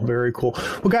cool. Very cool.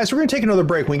 Well, guys, we're going to take another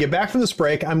break. When we get back from this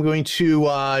break, I'm going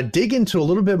to dig into a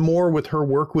little bit more with her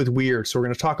work with Wyrd. So we're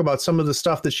going to talk about some of the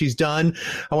stuff that she's done.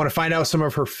 I want to find out some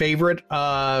of her favorite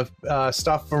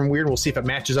stuff from Wyrd. We'll see if it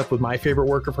matches up with my favorite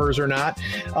work of hers or not.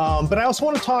 But I also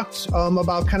want to talk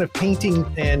about kind of painting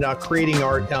and creating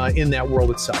art in that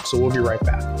world itself. So we'll be right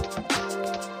back.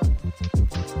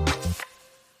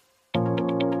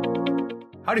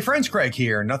 Howdy friends, Craig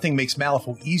here. Nothing makes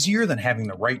Malifaux easier than having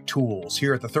the right tools.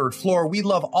 Here at the third floor, we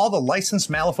love all the licensed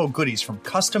Malifaux goodies from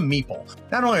Custom Meeple.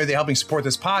 Not only are they helping support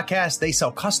this podcast, they sell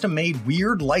custom-made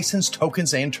Wyrd licensed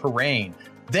tokens and terrain.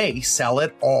 They sell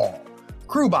it all.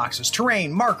 Crew boxes,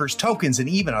 terrain, markers, tokens, and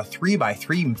even a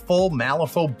 3x3 full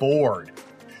Malifaux board.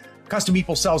 Custom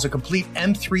Meeple sells a complete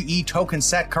M3E token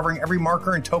set covering every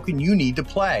marker and token you need to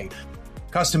play.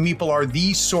 Custom Meeple are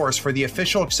the source for the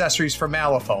official accessories for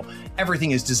Malifaux.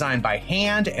 Everything is designed by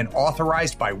hand and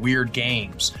authorized by Wyrd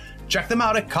Games. Check them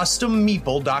out at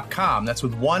custommeeple.com, that's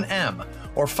with one M,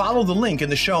 or follow the link in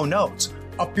the show notes.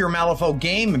 Up your Malifaux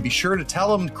game and be sure to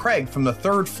tell them Craig from the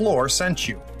third floor sent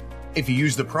you. If you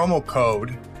use the promo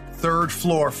code Third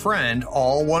Floor Friend,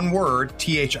 all one word,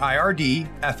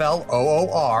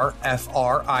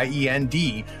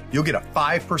 THIRDFLOORFRIEND, you'll get a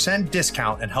 5%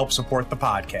 discount and help support the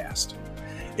podcast.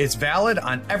 It's valid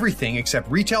on everything except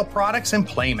retail products and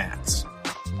playmats.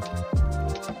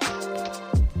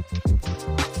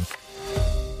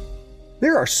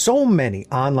 There are so many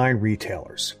online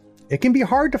retailers. It can be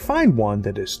hard to find one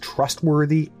that is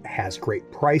trustworthy, has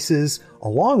great prices,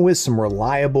 along with some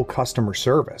reliable customer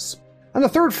service. On the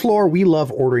third floor, we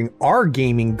love ordering our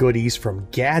gaming goodies from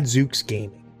Gadzooks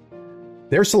Gaming.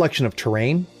 Their selection of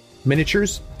terrain,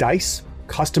 miniatures, dice,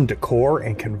 custom decor,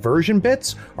 and conversion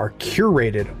bits are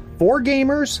curated for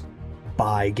gamers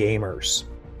by gamers.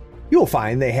 You'll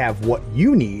find they have what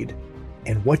you need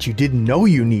and what you didn't know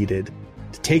you needed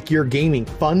to take your gaming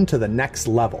fun to the next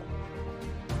level.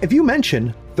 If you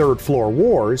mention Third Floor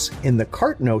Wars in the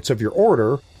cart notes of your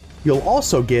order, you'll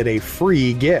also get a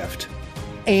free gift.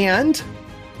 And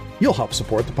you'll help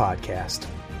support the podcast.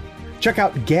 Check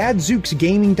out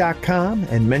gadzooksgaming.com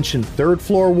and mention Third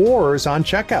Floor Wars on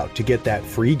checkout to get that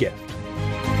free gift.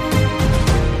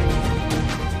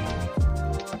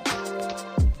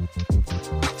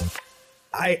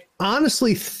 I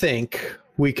honestly think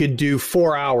we could do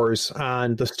 4 hours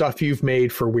on the stuff you've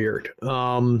made for Wyrd.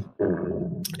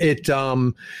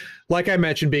 Like I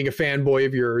mentioned, being a fanboy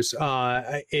of yours,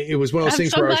 it was one of those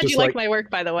things where I was just like my work,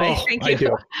 by the way. Oh, Thank you. I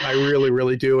do. I really,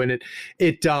 really do. And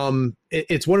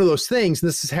it's one of those things. And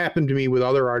this has happened to me with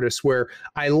other artists where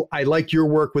I liked your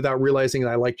work without realizing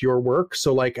that I liked your work.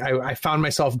 So like I found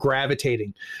myself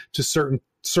gravitating to certain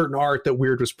art that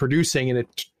Wyrd was producing, and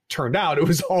it turned out it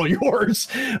was all yours.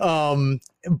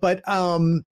 But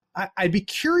I'd be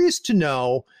curious to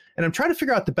know. And I'm trying to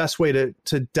figure out the best way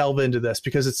to delve into this,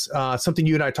 because it's something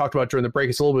you and I talked about during the break.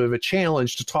 It's a little bit of a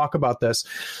challenge to talk about this.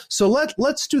 So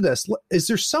let's do this. Is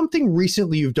there something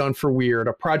recently you've done for Wyrd,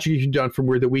 a project you've done for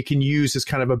Wyrd, that we can use as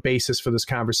kind of a basis for this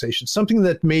conversation? Something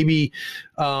that maybe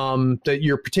that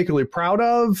you're particularly proud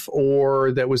of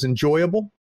or that was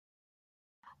enjoyable?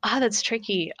 That's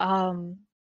tricky. I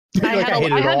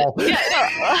hate it all.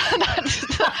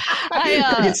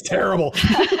 It's terrible.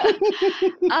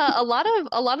 A lot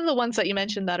of the ones that you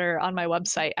mentioned that are on my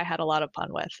website, I had a lot of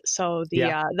fun with. So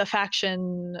the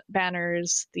faction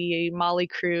banners, the Molly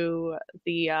crew,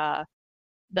 the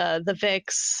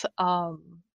Vix,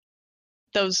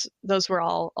 those were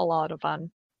all a lot of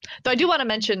fun. Though I do want to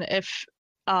mention, if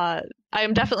I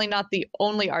am definitely not the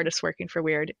only artist working for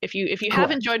Wyrd. If you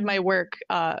have enjoyed my work,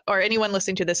 or anyone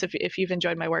listening to this, if you've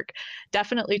enjoyed my work,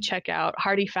 definitely check out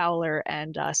Hardy Fowler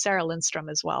and Sarah Lindstrom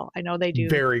as well. I know they do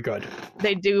very good.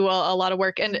 They do a lot of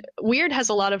work, and Wyrd has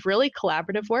a lot of really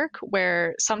collaborative work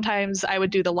where sometimes I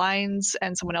would do the lines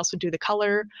and someone else would do the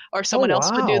color, or someone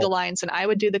else would do the lines and I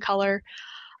would do the color.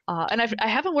 And I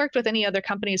haven't worked with any other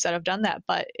companies that have done that,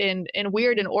 but in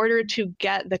Wyrd, in order to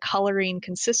get the coloring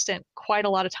consistent, quite a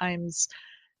lot of times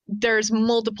there's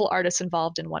multiple artists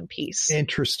involved in one piece.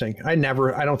 Interesting. I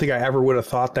don't think I ever would have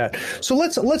thought that. So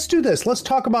let's do this. Let's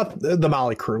talk about the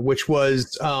Molly crew, which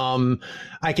was,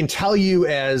 I can tell you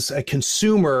as a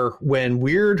consumer, when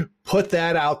Wyrd put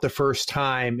that out the first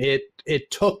time, it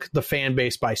took the fan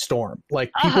base by storm.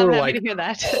 Like people were like,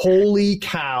 holy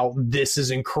cow, this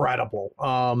is incredible.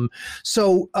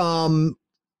 So I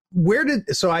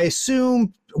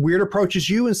assume Wyrd approaches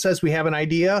you and says, we have an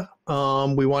idea.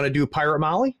 We want to do Pirate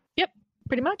Molly. Yep,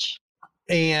 pretty much.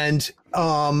 And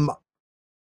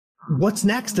what's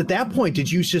next at that point?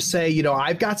 Did you just say,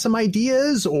 I've got some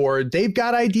ideas, or they've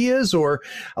got ideas, or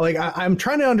like, I'm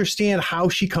trying to understand how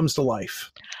she comes to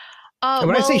life. And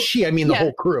when I say she, I mean the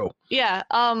whole crew. Yeah.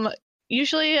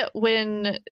 Usually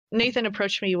when Nathan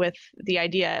approached me with the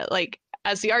idea, like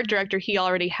as the art director, he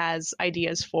already has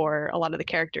ideas for a lot of the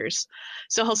characters.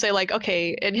 So he'll say like,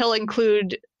 okay, and he'll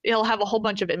have a whole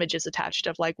bunch of images attached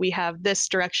of like, we have this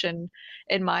direction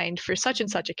in mind for such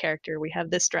and such a character. We have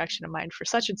this direction in mind for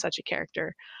such and such a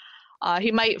character.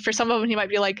 For some of them, he might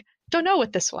be like, don't know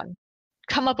with this one.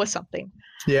 come up with something.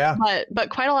 Yeah. But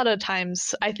quite a lot of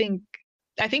times, I think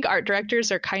art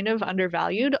directors are kind of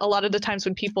undervalued. A lot of the times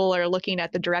when people are looking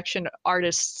at the direction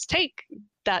artists take,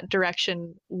 that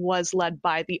direction was led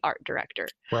by the art director.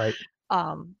 Right.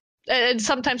 And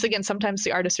sometimes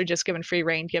the artists are just given free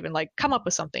rein, given like, come up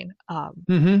with something.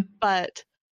 But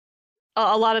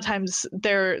a lot of times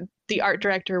the art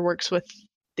director works with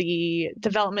the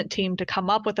development team to come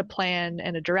up with a plan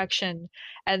and a direction,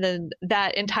 and then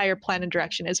that entire plan and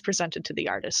direction is presented to the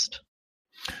artist.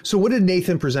 So what did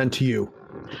Nathan present to you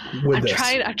with this?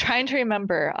 I'm trying to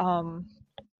remember.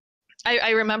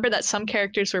 I remember that some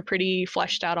characters were pretty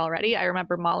fleshed out already. I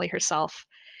remember Molly herself.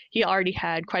 He already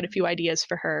had quite a few ideas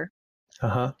for her.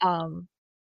 Quite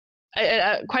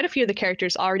a few of the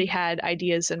characters already had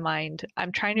ideas in mind.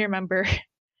 I'm trying to remember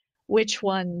which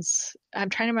ones. I'm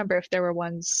trying to remember if there were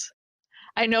ones.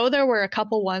 I know there were a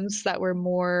couple ones that were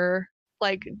more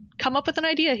like, come up with an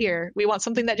idea here. We want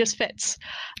something that just fits.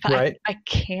 Right. I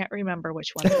can't remember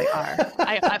which ones they are.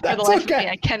 For the life of me,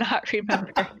 I cannot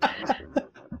remember.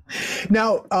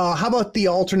 Now, how about the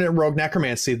alternate rogue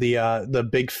necromancy, the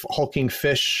big hulking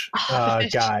fish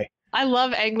guy? I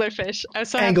love anglerfish. I'm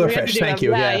so anglerfish. Thank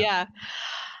you. Yeah.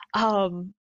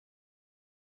 I'm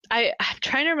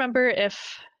trying to remember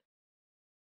if.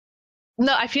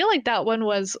 No, I feel like that one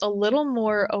was a little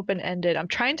more open-ended. I'm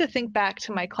trying to think back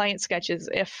to my client sketches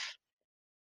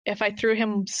if I threw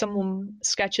him some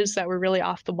sketches that were really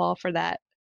off the wall for that.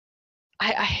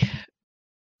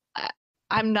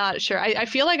 I'm not sure. I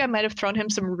feel like I might have thrown him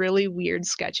some really weird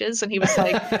sketches, and he was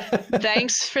like,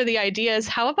 "Thanks for the ideas.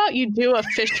 How about you do a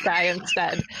fish guy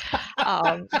instead?"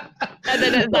 And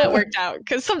then that worked out,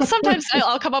 because sometimes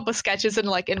I'll come up with sketches and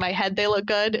like in my head they look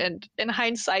good, and in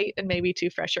hindsight and maybe to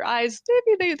fresher eyes,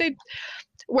 maybe they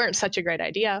weren't such a great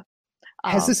idea.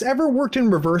 Has this ever worked in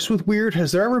reverse with Wyrd?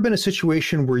 Has there ever been a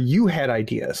situation where you had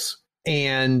ideas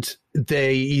and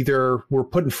they either were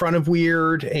put in front of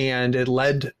Wyrd and it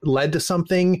led to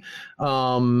something,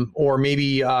 or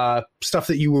maybe stuff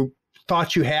that you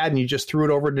thought you had and you just threw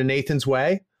it over to Nathan's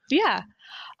way? Yeah.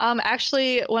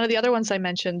 Actually, one of the other ones I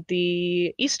mentioned,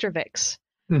 the Easter Vix.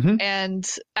 And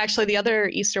actually the other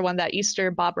Easter one, that Easter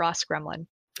Bob Ross gremlin.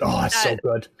 Oh, it's so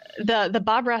good. The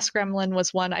Bob Ross gremlin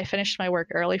was one I finished my work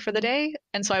early for the day,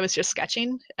 and so I was just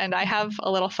sketching, and I have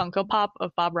a little Funko Pop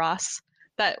of Bob Ross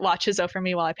that watches over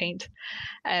me while I paint.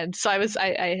 And so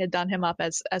I had done him up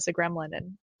as a gremlin,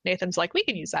 and Nathan's like, we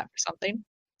can use that for something.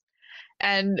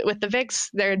 And with the Vix,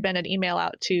 there had been an email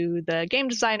out to the game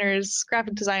designers,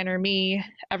 graphic designer, me,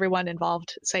 everyone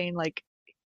involved, saying like,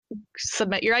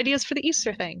 submit your ideas for the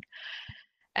Easter thing.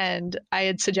 And I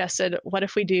had suggested, what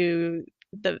if we do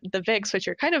the Vix, which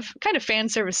are kind of fan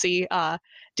servicey,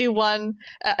 do one,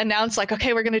 announce like,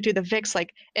 okay, we're going to do the Vix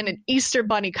like in an Easter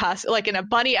bunny costume, like in a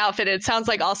bunny outfit. It sounds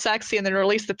like all sexy, and then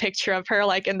release the picture of her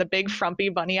like in the big frumpy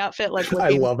bunny outfit, like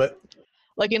looking, I love it,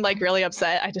 looking like really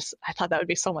upset. I thought that would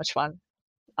be so much fun.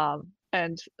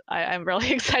 And I'm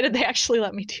really excited they actually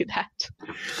let me do that.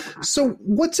 So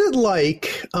what's it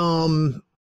like?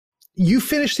 You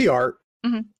finish the art,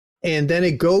 and then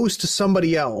it goes to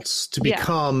somebody else to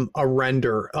become a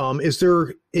render.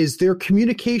 Is there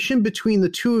communication between the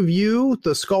two of you,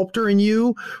 the sculptor and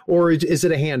you, or is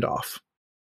it a handoff?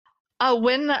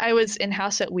 When I was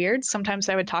in-house at Wyrd, sometimes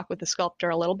I would talk with the sculptor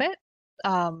a little bit.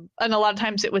 And a lot of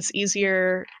times it was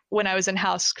easier when I was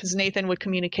in-house, because Nathan would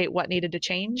communicate what needed to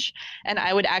change, and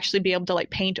I would actually be able to like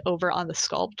paint over on the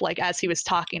sculpt. Like as he was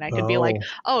talking, I could be like,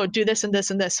 oh, do this and this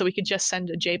and this. So we could just send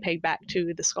a JPEG back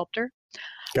to the sculptor.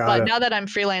 But now that I'm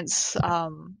freelance,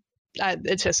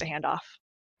 it's just a handoff.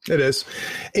 It is.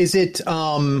 Is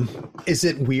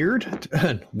it weird?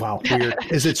 Wow, weird.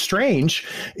 Is it strange?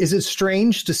 Is it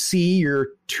strange to see your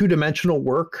two-dimensional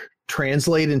work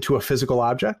translate into a physical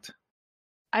object?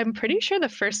 I'm pretty sure the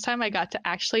first time I got to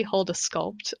actually hold a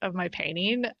sculpt of my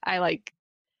painting, I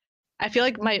feel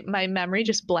like my memory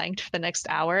just blanked for the next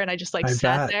hour, and I just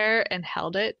sat there and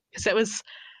held it, because it was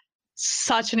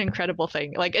such an incredible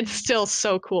thing. Like, it's still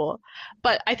so cool.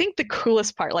 But I think the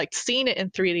coolest part, like seeing it in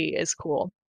 3D is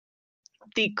cool.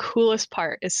 The coolest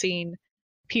part is seeing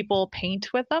people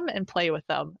paint with them and play with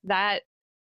them. That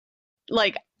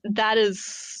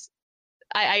is,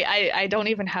 I don't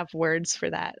even have words for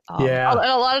that. A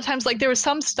lot of times, like there was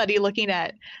some study looking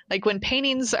at like when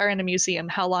paintings are in a museum,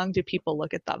 how long do people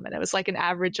look at them? And it was like an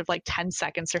average of like 10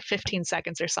 seconds or 15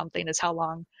 seconds or something is how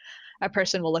long a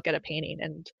person will look at a painting.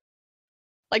 And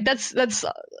like that's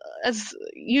as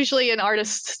usually an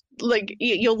artist, like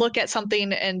you'll look at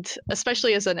something, and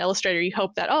especially as an illustrator, you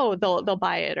hope that they'll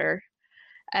buy it,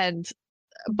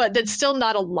 but that's still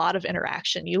not a lot of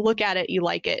interaction. You look at it, you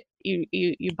like it,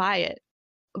 you buy it,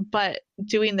 but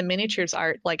doing the miniatures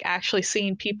art, like actually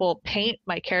seeing people paint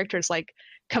my characters, like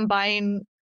combine,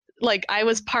 like I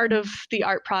was part of the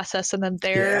art process and then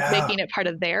they're making it part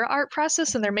of their art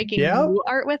process and they're making new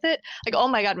art with it. Like, oh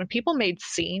my God, when people made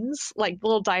scenes, like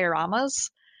little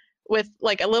dioramas with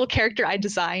like a little character I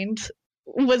designed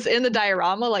was in the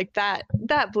diorama, like that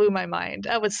blew my mind.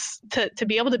 That was to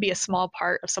be able to be a small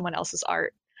part of someone else's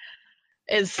art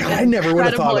is God, I never would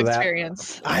have thought of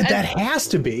experience. That has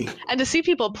to be. And to see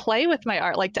people play with my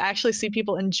art, like to actually see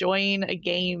people enjoying a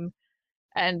game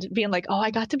and being like, oh, I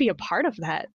got to be a part of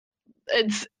that.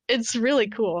 It's really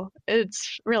cool.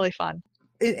 It's really fun.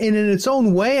 And in its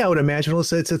own way, I would imagine,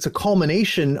 Alyssa, it's a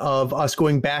culmination of us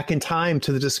going back in time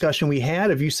to the discussion we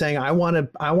had of you saying, I want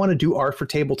to do art for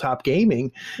tabletop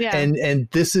gaming. Yeah. And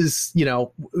this is,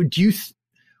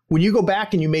 when you go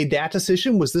back and you made that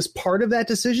decision, was this part of that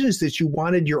decision? Is that you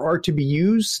wanted your art to be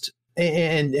used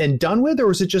and done with, or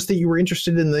was it just that you were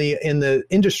interested in the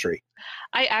industry?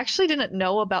 I actually didn't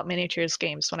know about miniatures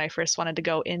games when I first wanted to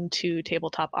go into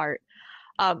tabletop art.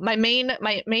 My main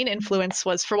influence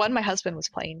was, for one, my husband was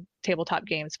playing tabletop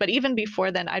games, but even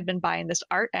before then, I'd been buying this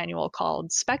art annual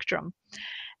called Spectrum,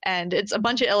 and it's a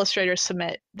bunch of illustrators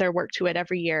submit their work to it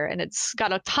every year, and it's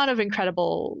got a ton of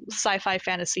incredible sci-fi,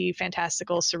 fantasy,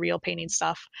 fantastical, surreal painting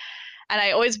stuff. And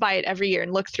I always buy it every year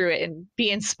and look through it and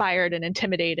be inspired and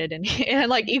intimidated and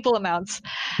like equal amounts.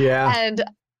 Yeah. And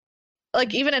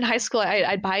like even in high school,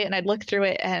 I'd buy it and I'd look through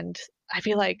it and I'd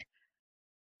be like,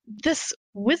 this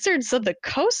Wizards of the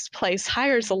Coast place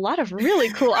hires a lot of really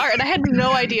cool art. And I had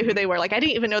no idea who they were. Like, I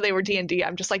didn't even know they were D&D.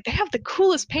 I'm just like, they have the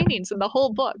coolest paintings in the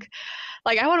whole book.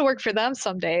 Like, I want to work for them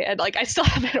someday. And like, I still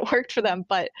haven't worked for them,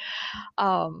 but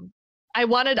I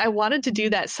wanted to do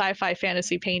that sci-fi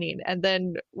fantasy painting. And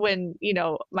then when,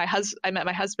 I met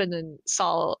my husband and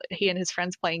saw he and his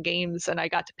friends playing games, and I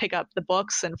got to pick up the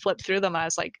books and flip through them. I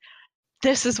was like,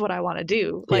 this is what I want to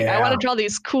do. Like, I want to draw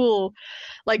these cool,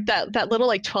 like that little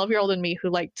like 12-year-old in me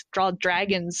who liked to draw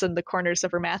dragons in the corners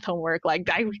of her math homework. Like,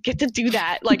 I get to do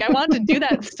that. Like, I wanted to do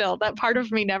that still. That part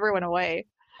of me never went away.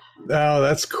 Oh,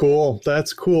 that's cool.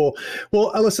 That's cool.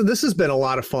 Well, Alyssa, this has been a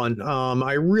lot of fun.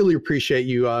 I really appreciate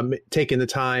you taking the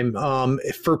time.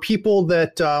 For people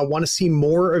that want to see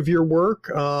more of your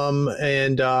work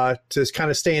and to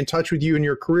kind of stay in touch with you in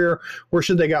your career, where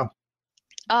should they go?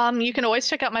 You can always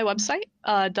check out my website,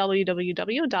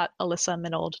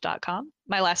 www.alyssamenold.com.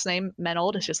 My last name,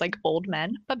 Menold, is just like old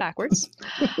men, but backwards.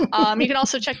 You can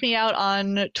also check me out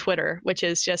on Twitter, which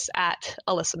is just at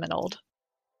Alyssa Menold.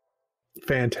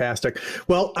 Fantastic.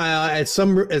 Well, at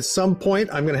some point,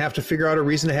 I'm going to have to figure out a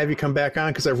reason to have you come back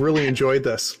on because I've really enjoyed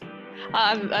this.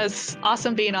 It's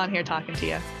awesome being on here talking to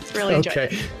you. It's really enjoyed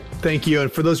it. Thank you.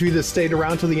 And for those of you that stayed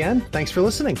around to the end, thanks for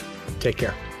listening. Take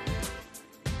care.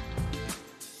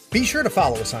 Be sure to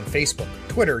follow us on Facebook,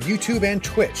 Twitter, YouTube, and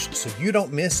Twitch so you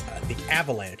don't miss the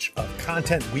avalanche of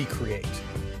content we create.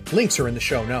 Links are in the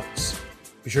show notes.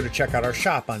 Be sure to check out our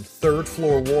shop on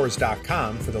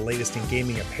thirdfloorwars.com for the latest in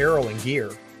gaming apparel and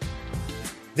gear.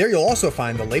 There you'll also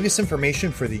find the latest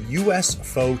information for the US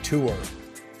FOE Tour.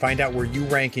 Find out where you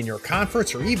rank in your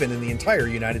conference or even in the entire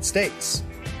United States.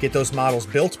 Get those models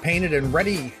built, painted, and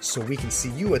ready so we can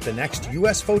see you at the next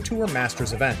US FOE Tour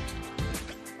Masters event.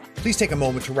 Please take a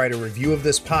moment to write a review of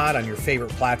this pod on your favorite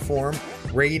platform.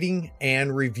 Rating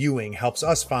and reviewing helps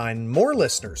us find more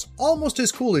listeners almost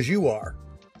as cool as you are.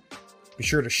 Be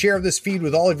sure to share this feed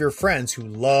with all of your friends who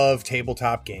love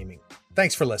tabletop gaming.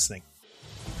 Thanks for listening.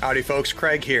 Howdy folks,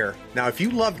 Craig here. Now if you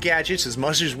love gadgets as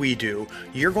much as we do,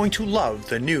 you're going to love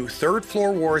the new Third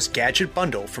Floor Wars Gadget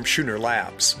Bundle from Schooner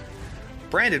Labs.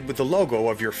 Branded with the logo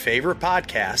of your favorite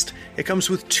podcast, it comes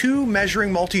with 2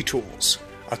 measuring multi-tools,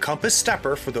 a compass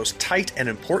stepper for those tight and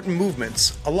important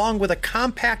movements, along with a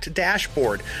compact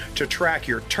dashboard to track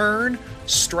your turn,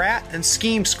 strat, and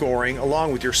scheme scoring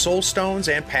along with your soul stones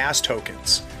and pass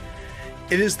tokens.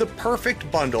 It is the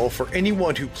perfect bundle for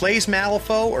anyone who plays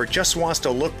Malifaux or just wants to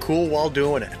look cool while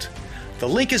doing it. The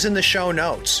link is in the show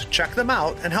notes. Check them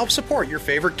out and help support your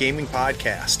favorite gaming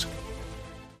podcast.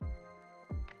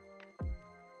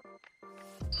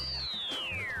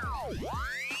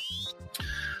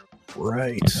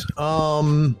 Right.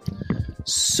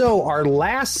 So our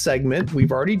last segment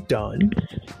we've already done.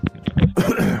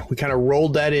 We kind of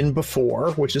rolled that in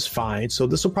before, which is fine. So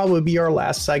this will probably be our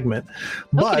last segment.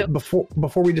 But Okay.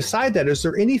 before we decide that, is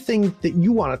there anything that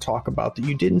you want to talk about that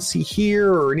you didn't see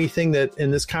here, or anything that in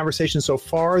this conversation so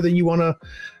far that you want to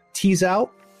tease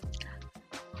out?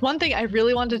 One thing I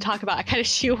really wanted to talk about, I kind of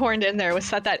shoehorned in there,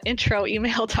 was that intro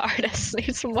email to artists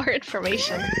needs some more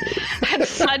information.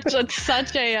 It's such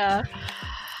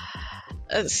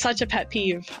a pet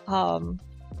peeve.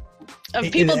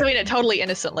 of people doing it totally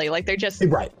innocently. Like they're just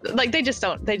right. Like they just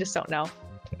don't know.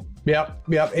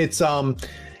 Yep.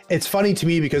 It's funny to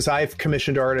me because I've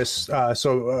commissioned artists.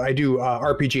 So I do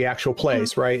RPG actual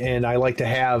plays, right? And I like to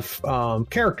have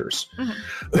characters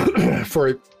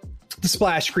for the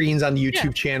splash screens on the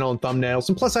YouTube channel and thumbnails.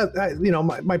 And plus,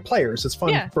 my players, it's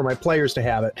fun for my players to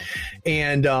have it.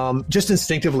 And just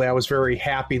instinctively, I was very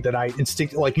happy that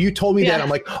like you told me that. I'm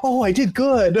like, oh, I did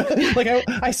good. Like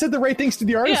I said the right things to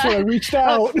the artist when I reached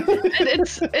out.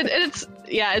 It's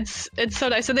so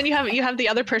nice. And then you have the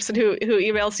other person who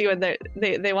emails you and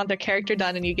they want their character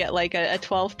done, and you get like a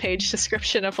 12-page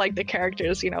description of like the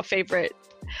character's,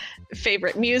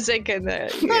 favorite music and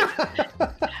and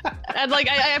like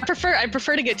I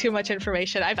prefer to get too much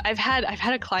information. I've had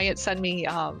a client send me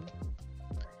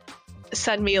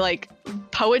like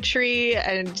poetry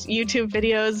and YouTube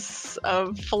videos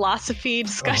of philosophy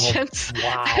discussions. Oh,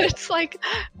 wow. And it's like,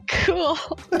 cool.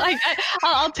 Like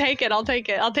I'll take it. I'll take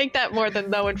that more than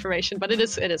no information. But it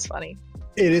is funny.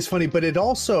 It is funny, but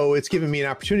it's given me an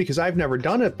opportunity because I've never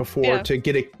done it before to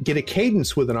get a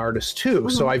cadence with an artist too.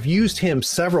 So I've used him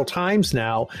several times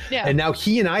now, and now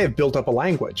he and I have built up a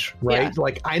language, right?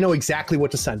 Like I know exactly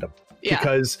what to send him.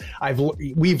 Because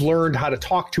we've learned how to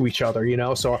talk to each other,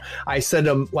 So I send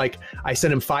him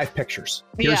 5 pictures.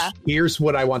 Here's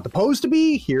what I want the pose to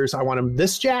be. I want him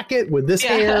this jacket with this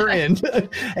hair and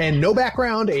no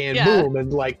background, and boom.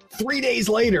 And like 3 days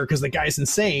later, because the guy's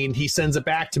insane, he sends it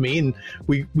back to me, and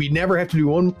we never have to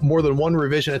do more than one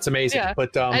revision. It's amazing.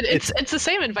 But and it's the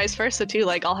same and vice versa too.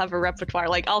 Like I'll have a repertoire.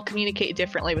 Like I'll communicate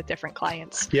differently with different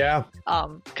clients.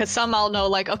 Because some I'll know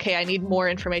like, okay, I need more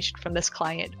information from this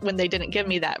client when they didn't give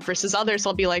me that, versus others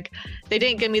I'll be like, they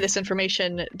didn't give me this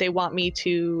information, they want me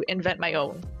to invent my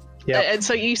own. And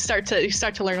so you start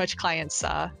to learn which clients,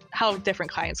 how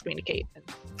different clients communicate.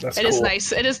 That's it cool. is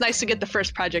nice. It is nice to get the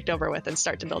first project over with and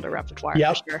start to build a repertoire.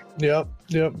 For sure. Yep.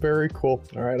 Very cool.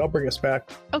 All right, I'll bring us back.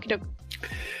 Okie doke.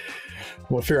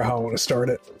 We'll figure out how I want to start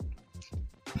it.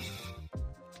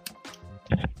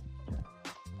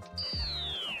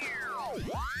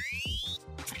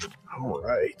 All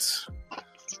right.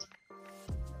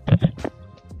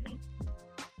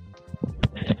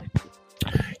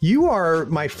 You are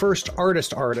my first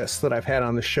artist that I've had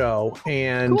on the show,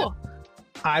 and cool.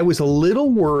 I was a little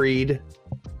worried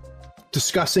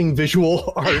discussing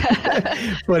visual art,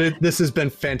 but this has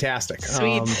been fantastic.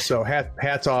 Sweet. So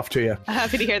hats off to you. I'm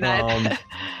happy to hear that.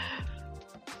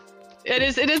 It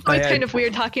is always kind of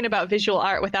weird talking about visual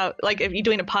art without, like, if you're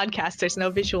doing a podcast, there's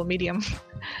no visual medium.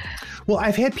 Well,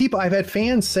 I've had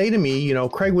fans say to me,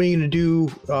 Craig, when are you going to do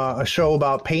a show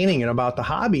about painting and about the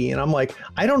hobby? And I'm like,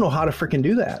 I don't know how to freaking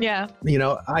do that. Yeah.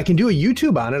 I can do a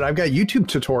YouTube on it. I've got YouTube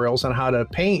tutorials on how to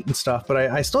paint and stuff, but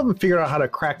I still haven't figured out how to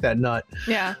crack that nut.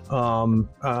 Yeah. On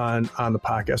the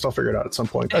podcast. I'll figure it out at some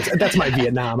point. That's my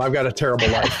Vietnam. I've got a terrible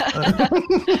life.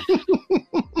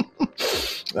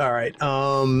 All right.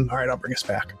 I'll bring us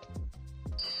back.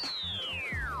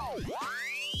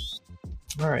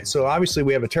 All right, so obviously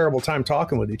we have a terrible time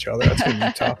talking with each other. That's going to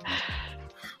be tough.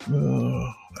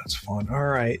 Oh, that's fun. All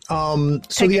right. So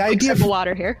take the a quick idea sip of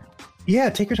water here. Yeah,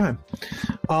 take your time.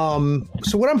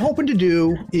 So what I'm hoping to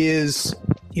do is,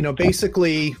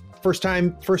 basically first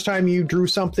time you drew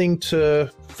something to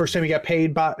first time you got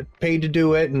paid to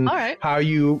do it, and how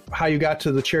you got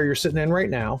to the chair you're sitting in right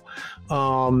now.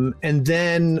 And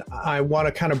then I want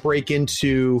to kind of break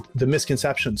into the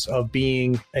misconceptions of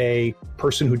being a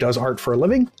person who does art for a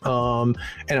living. And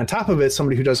on top of it,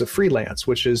 somebody who does it freelance,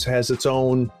 which has its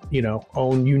own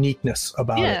uniqueness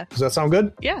about it. Does that sound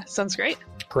good? Yeah, sounds great.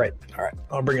 Great. All right.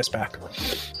 I'll bring us back.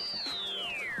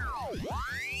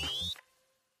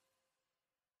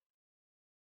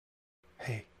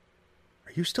 Hey,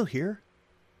 are you still here?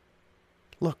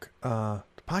 Look, the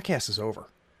podcast is over.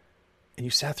 And you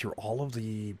sat through all of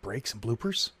the breaks and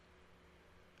bloopers?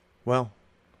 Well,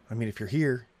 I mean, if you're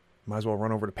here, you might as well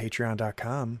run over to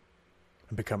patreon.com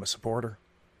and become a supporter.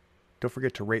 Don't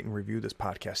forget to rate and review this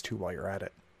podcast too while you're at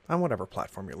it, on whatever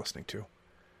platform you're listening to.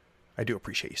 I do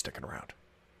appreciate you sticking around.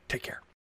 Take care.